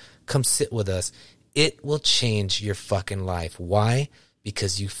man, come sit with us, it will change your fucking life. Why?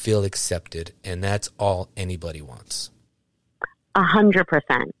 Because you feel accepted, and that's all anybody wants.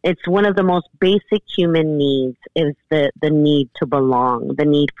 100%. It's one of the most basic human needs is the need to belong, the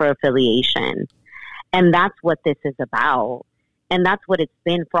need for affiliation. And that's what this is about. And that's what it's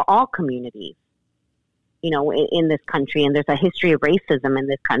been for all communities, you know, in this country. And there's a history of racism in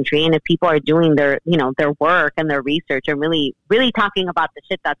this country. And if people are doing their, you know, their work and their research and really, really talking about the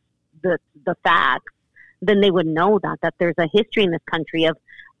shit that's the facts, then they would know that there's a history in this country of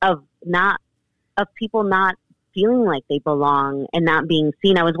people not feeling like they belong and not being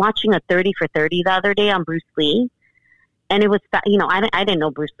seen. I was watching a 30 for 30 the other day on Bruce Lee. And it was, you know, I didn't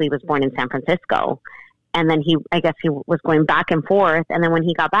know Bruce Lee was born in San Francisco. And then I guess he was going back and forth. And then when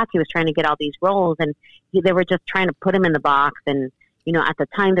he got back, he was trying to get all these roles, and they were just trying to put him in the box. And, you know, at the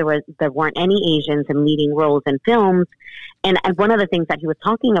time there weren't any Asians in leading roles in films. And one of the things that he was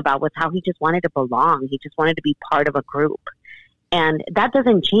talking about was how he just wanted to belong. He just wanted to be part of a group. And that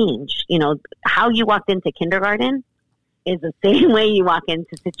doesn't change. You know, how you walked into kindergarten is the same way you walk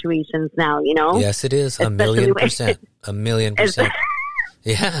into situations now, you know? Yes, it is. Especially 1,000,000%. 1,000,000%.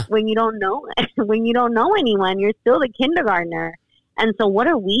 Yeah. When you don't know anyone, you're still the kindergartner. And so what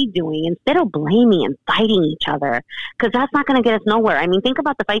are we doing instead of blaming and fighting each other? Because that's not going to get us nowhere. I mean, think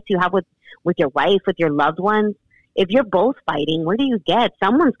about the fights you have with your wife, with your loved ones. If you're both fighting, where do you get?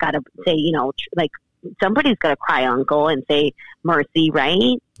 Someone's got to say, you know, like somebody's got to cry uncle and say mercy,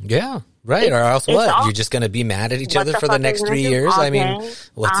 right? Yeah. Right. Or else what? You're just going to be mad at each other for the next 3 years? I mean,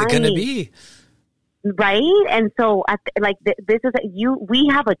 what's it going to be? Right. And so this is we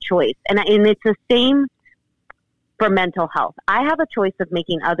have a choice, and it's the same for mental health. I have a choice of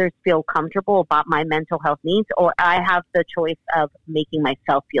making others feel comfortable about my mental health needs, or I have the choice of making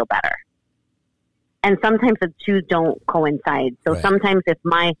myself feel better. And sometimes the two don't coincide. So Right. Sometimes if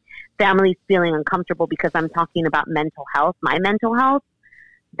my family's feeling uncomfortable because I'm talking about mental health, my mental health,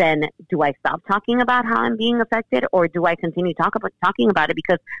 then do I stop talking about how I'm being affected, or do I continue talking about it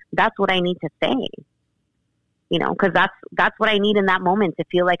because that's what I need to say? You know, because that's what I need in that moment to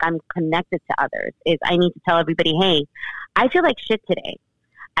feel like I'm connected to others. Is I need to tell everybody, hey, I feel like shit today.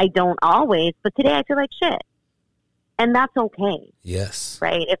 I don't always, but today I feel like shit, and that's okay. Yes.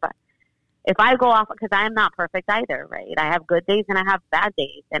 Right? If I go off, because I am not perfect either, right? I have good days and I have bad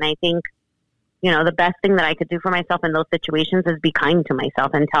days, and I think, you know, the best thing that I could do for myself in those situations is be kind to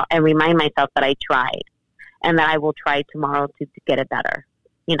myself and remind myself that I tried, and that I will try tomorrow to get it better.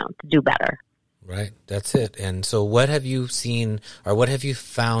 You know, to do better. Right. That's it. And so what have you seen, or what have you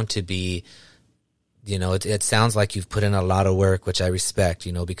found to be, you know, it sounds like you've put in a lot of work, which I respect,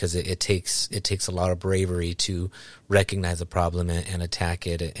 you know, because it takes a lot of bravery to recognize a problem and attack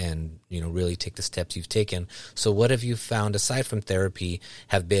it and, you know, really take the steps you've taken. So what have you found, aside from therapy,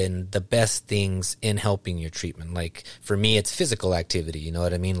 have been the best things in helping your treatment? Like for me, it's physical activity, you know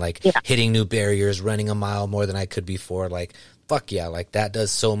what I mean? Like hitting new barriers, running a mile more than I could before, like, fuck yeah, like that does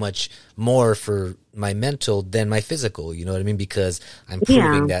so much more for my mental than my physical, you know what I mean? Because I'm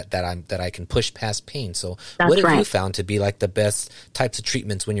proving that I can push past pain. So what have you found to be like the best types of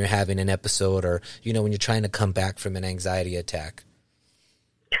treatments when you're having an episode, or, you know, when you're trying to come back from an anxiety attack?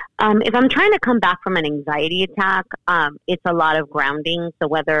 If I'm trying to come back from an anxiety attack, it's a lot of grounding. So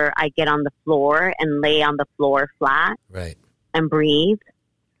whether I get on the floor and lay on the floor flat, right, and breathe,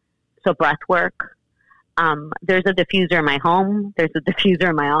 so breath work. There's a diffuser in my home. There's a diffuser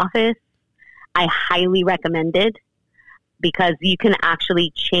in my office. I highly recommend it because you can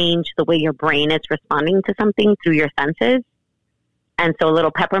actually change the way your brain is responding to something through your senses. And so a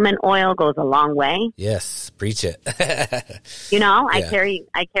little peppermint oil goes a long way. Yes, preach it. You know, I carry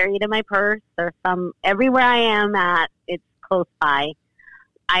it in my purse. There's some everywhere I am at. It's close by.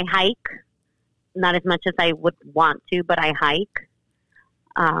 I hike, not as much as I would want to, but I hike.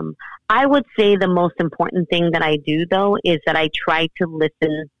 I would say the most important thing that I do, though, is that I try to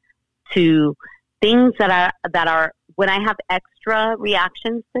listen to things that are when I have extra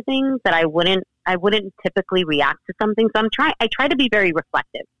reactions to things that I wouldn't typically react to something. So I try to be very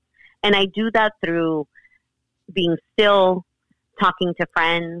reflective, and I do that through being still, talking to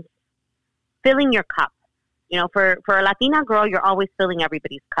friends, filling your cup. You know, for a Latina girl, you're always filling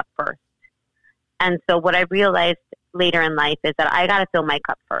everybody's cup first. And so what I realized later in life is that I got to fill my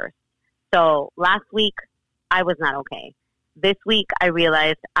cup first. So last week, I was not okay. This week, I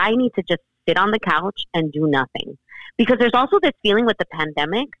realized I need to just sit on the couch and do nothing. Because there's also this feeling with the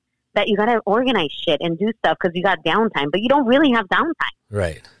pandemic that you got to organize shit and do stuff because you got downtime, but you don't really have downtime.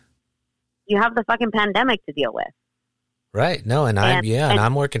 Right. You have the fucking pandemic to deal with. Right. No, and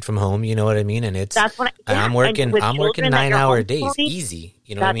I'm working from home, you know what I mean? And that's what I'm working 9-hour days, easy.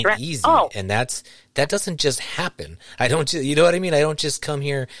 You know what I mean? Right. Easy. Oh. And that doesn't just happen. You know what I mean? I don't just come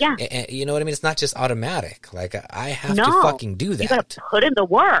here. Yeah. You know what I mean? It's not just automatic. Like I have to No. fucking do that. You got to put in the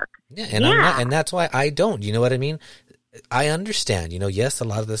work. Yeah. And I'm not, and that's why I don't, you know what I mean? I understand, yes, a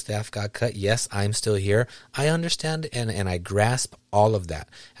lot of the staff got cut. Yes, I'm still here. I understand and I grasp all of that.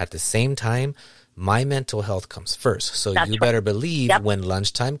 At the same time, my mental health comes first. So you better believe when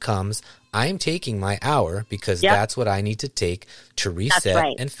lunchtime comes, I'm taking my hour because that's what I need to take to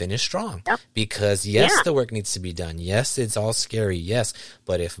reset and finish strong. Yep. Because the work needs to be done. Yes, it's all scary. Yes.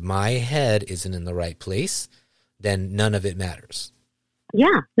 But if my head isn't in the right place, then none of it matters.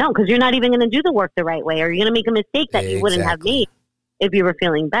 Yeah. No, because you're not even going to do the work the right way, or you're going to make a mistake that you wouldn't have made if you were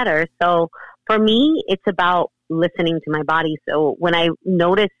feeling better. So for me, it's about listening to my body. So when I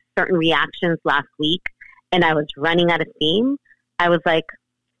noticed certain reactions last week and I was running out of steam, I was like,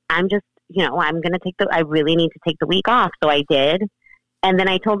 I'm just, I'm going to I really need to take the week off. So I did. And then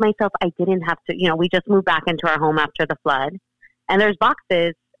I told myself I didn't have to, we just moved back into our home after the flood, and there's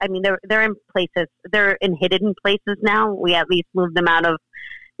boxes. I mean, they're in places, they're in hidden places now. We at least moved them out of,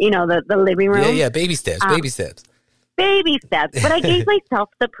 the living room. Yeah. Baby steps. Baby steps. But I gave myself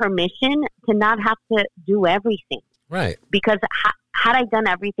the permission to not have to do everything. Right. Because had I done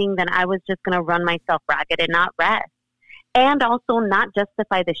everything, then I was just going to run myself ragged and not rest. And also not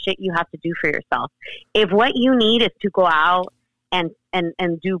justify the shit you have to do for yourself. If what you need is to go out and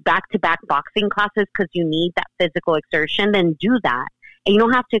do back-to-back boxing classes because you need that physical exertion, then do that. And you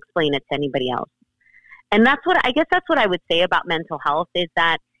don't have to explain it to anybody else. And that's what I would say about mental health is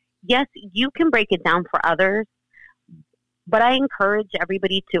that, yes, you can break it down for others, but I encourage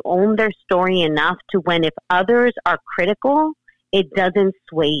everybody to own their story enough to when if others are critical, it doesn't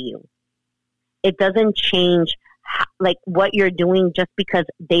sway you. It doesn't change what you're doing just because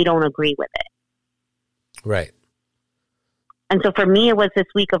they don't agree with it. Right. And so for me, it was this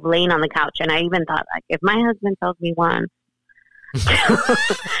week of laying on the couch. And I even thought, if my husband tells me once,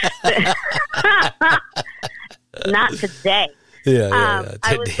 not today. Yeah.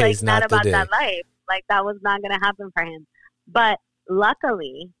 I was not about that life. That was not going to happen for him. But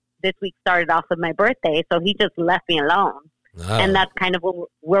luckily, this week started off with my birthday, so he just left me alone. Oh. And that's kind of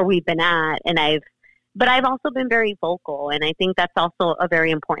where we've been at. But I've also been very vocal, and I think that's also a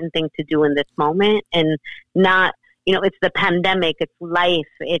very important thing to do in this moment, and not, it's the pandemic, it's life,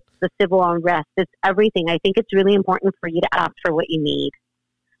 it's the civil unrest, it's everything. I think it's really important for you to ask for what you need,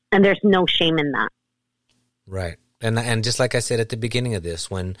 and there's no shame in that. Right. And just like I said at the beginning of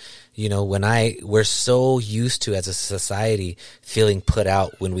this, when we're so used to as a society feeling put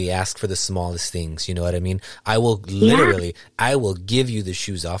out when we ask for the smallest things, you know what I mean? I will give you the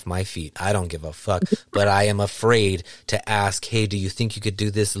shoes off my feet. I don't give a fuck, but I am afraid to ask, hey, do you think you could do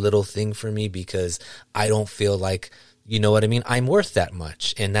this little thing for me? Because I don't feel like, you know what I mean? I'm worth that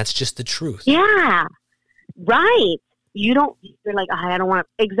much. And that's just the truth. Yeah. Right. You're like, I don't want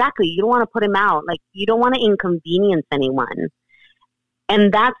to, exactly. You don't want to put him out. You don't want to inconvenience anyone. And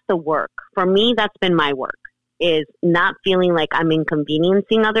that's the work. For me, that's been my work, is not feeling like I'm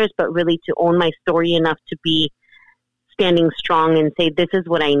inconveniencing others, but really to own my story enough to be standing strong and say, this is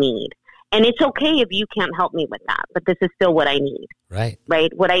what I need. And it's okay if you can't help me with that, but this is still what I need. Right.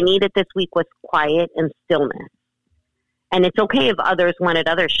 Right. What I needed this week was quiet and stillness. And it's okay if others wanted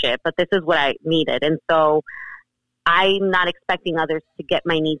other shit, but this is what I needed. And so I'm not expecting others to get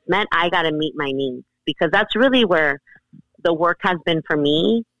my needs met. I got to meet my needs, because that's really where the work has been for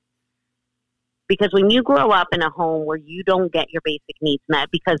me. Because when you grow up in a home where you don't get your basic needs met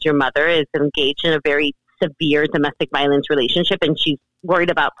because your mother is engaged in a very severe domestic violence relationship and she's worried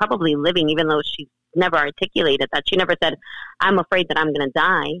about probably living, even though she's never articulated that. She never said, I'm afraid that I'm going to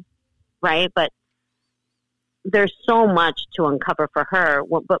die, right? But there's so much to uncover for her.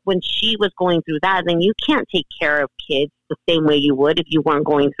 But when she was going through that, then you can't take care of kids the same way you would if you weren't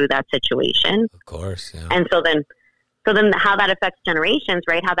going through that situation. Of course, yeah. And so then how that affects generations,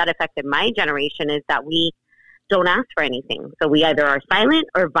 right? How that affected my generation is that we don't ask for anything. So we either are silent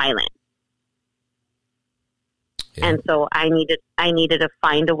or violent. Yeah. And so I needed to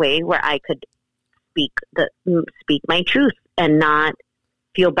find a way where I could speak my truth and not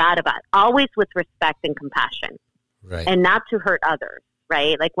feel bad about it. Always with respect and compassion. Right. And not to hurt others,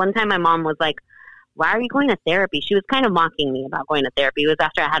 right? Like one time my mom was like, why are you going to therapy? She was kind of mocking me about going to therapy. It was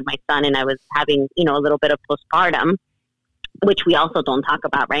after I had my son and I was having, a little bit of postpartum, which we also don't talk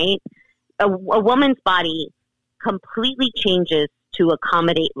about, right? A woman's body completely changes to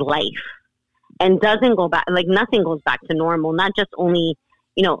accommodate life and doesn't go back, like nothing goes back to normal, not just only,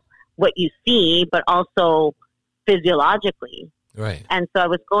 what you see, but also physiologically. Right. And so I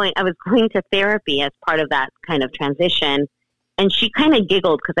was going to therapy as part of that kind of transition. And she kind of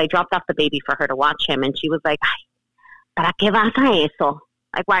giggled because I dropped off the baby for her to watch him. And she was like, ay, ¿para qué vas a eso?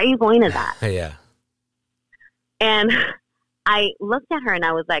 Like, why are you going to that? Yeah. And I looked at her and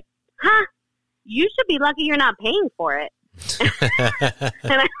I was like, you should be lucky you're not paying for it.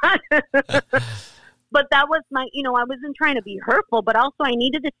 But that was my, I wasn't trying to be hurtful, but also I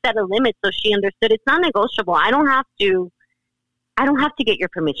needed to set a limit so she understood it's not negotiable. I don't have to get your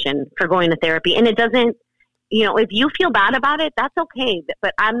permission for going to therapy. And it doesn't, if you feel bad about it, that's okay.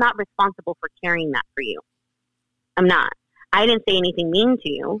 But I'm not responsible for carrying that for you. I'm not. I didn't say anything mean to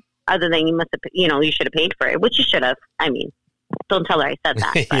you other than you must have, you should have paid for it, which you should have. I mean, don't tell her I said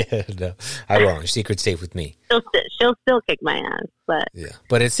that. Yeah, no, I won't. Secret's safe with me. She'll still kick my ass. But yeah,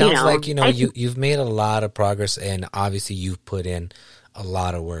 but it sounds like you've made a lot of progress, and obviously you've put in a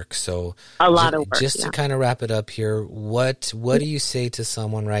lot of work. So just to kind of wrap it up here, what do you say to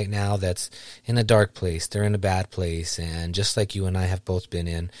someone right now that's in a dark place? They're in a bad place, and just like you and I have both been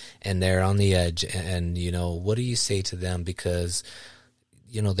in, and they're on the edge. And what do you say to them? Because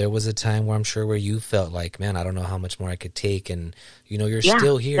there was a time where I'm sure where you felt like, man, I don't know how much more I could take. And, you're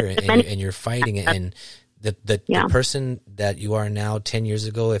still here and you're fighting it. And the person that you are now 10 years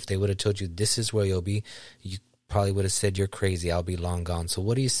ago, if they would have told you this is where you'll be, you probably would have said, you're crazy. I'll be long gone. So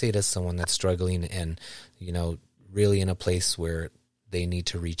what do you say to someone that's struggling and, really in a place where they need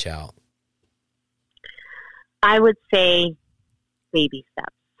to reach out? I would say baby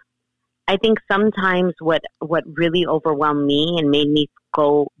steps. I think sometimes what really overwhelmed me and made me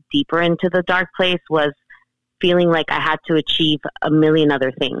go deeper into the dark place was feeling like I had to achieve a million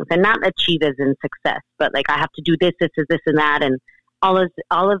other things, and not achieve as in success, but like I have to do this, and that, and all of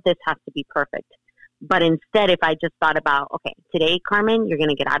this has to be perfect. But instead, if I just thought about, okay, today, Carmen, you're going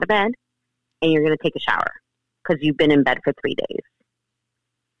to get out of bed and you're going to take a shower because you've been in bed for 3 days.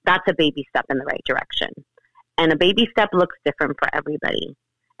 That's a baby step in the right direction. And a baby step looks different for everybody.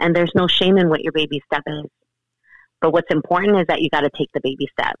 And there's no shame in what your baby step is. But what's important is that you got to take the baby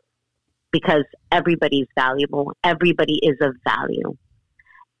step because everybody's valuable. Everybody is of value.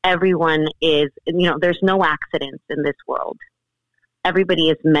 Everyone is, there's no accidents in this world. Everybody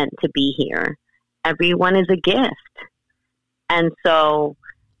is meant to be here. Everyone is a gift. And so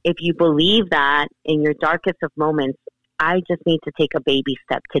if you believe that in your darkest of moments, I just need to take a baby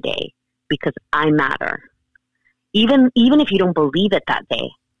step today because I matter. Even if you don't believe it that day,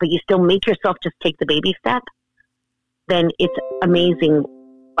 but you still make yourself just take the baby step, then it's amazing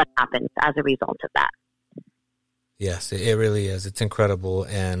what happens as a result of that. Yes, it really is. It's incredible.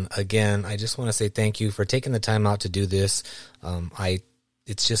 And again, I just want to say thank you for taking the time out to do this.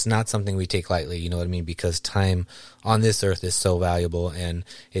 It's just not something we take lightly, you know what I mean? Because time on this earth is so valuable, and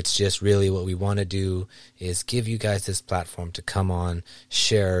it's just really what we want to do is give you guys this platform to come on,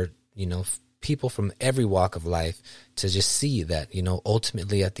 share, people from every walk of life to just see that,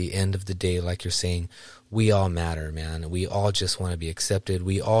 ultimately at the end of the day, like you're saying, we all matter, man. We all just want to be accepted.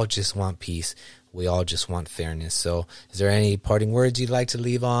 We all just want peace. We all just want fairness. So is there any parting words you'd like to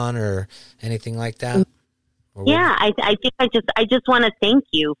leave on or anything like that? Yeah, I think I just want to thank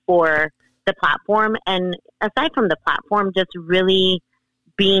you for the platform. And aside from the platform, just really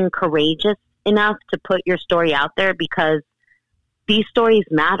being courageous enough to put your story out there because these stories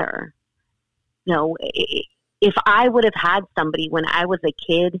matter. If I would have had somebody when I was a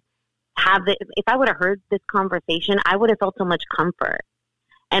kid if I would have heard this conversation, I would have felt so much comfort.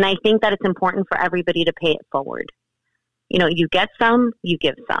 And I think that it's important for everybody to pay it forward. You get some, you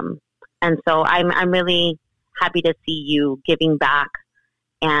give some. And so I'm really happy to see you giving back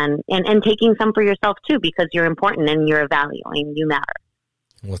and taking some for yourself too, because you're important and you're a value and you matter.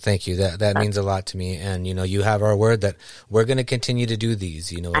 Well, thank you. That means a lot to me. And, you know, you have our word that we're going to continue to do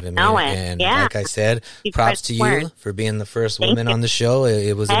these, you know what I mean? And like I said, props to you for being the first woman on the show.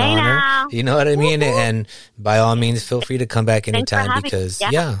 It was an honor. You know what I mean? And by all means, feel free to come back anytime because,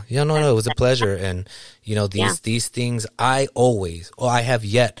 it was a pleasure. And, you know, these things, I have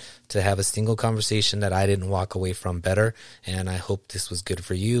yet to have a single conversation that I didn't walk away from better. And I hope this was good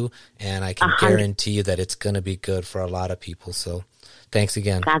for you. And I can guarantee you that it's going to be good for a lot of people. So thanks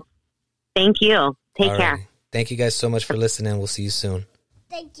again. Thank you. Take care. Right. Thank you guys so much for listening. We'll see you soon.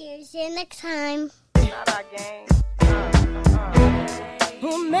 Thank you. See you next time.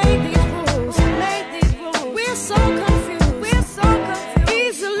 Who made these rules? Who made these rules? We're so confused. We're so confused.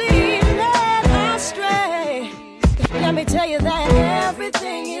 Easily led astray. Let me tell you that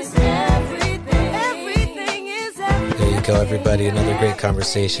everything is everything. Everything is everything. There you go, everybody. Another great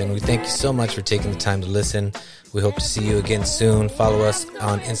conversation. We thank you so much for taking the time to listen. We hope to see you again soon. Follow us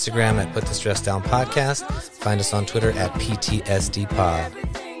on Instagram at Put the Stress Down Podcast. Find us on Twitter at PTSD Pod.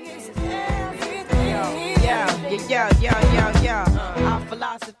 Yeah. Our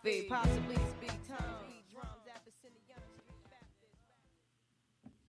philosophy possibly.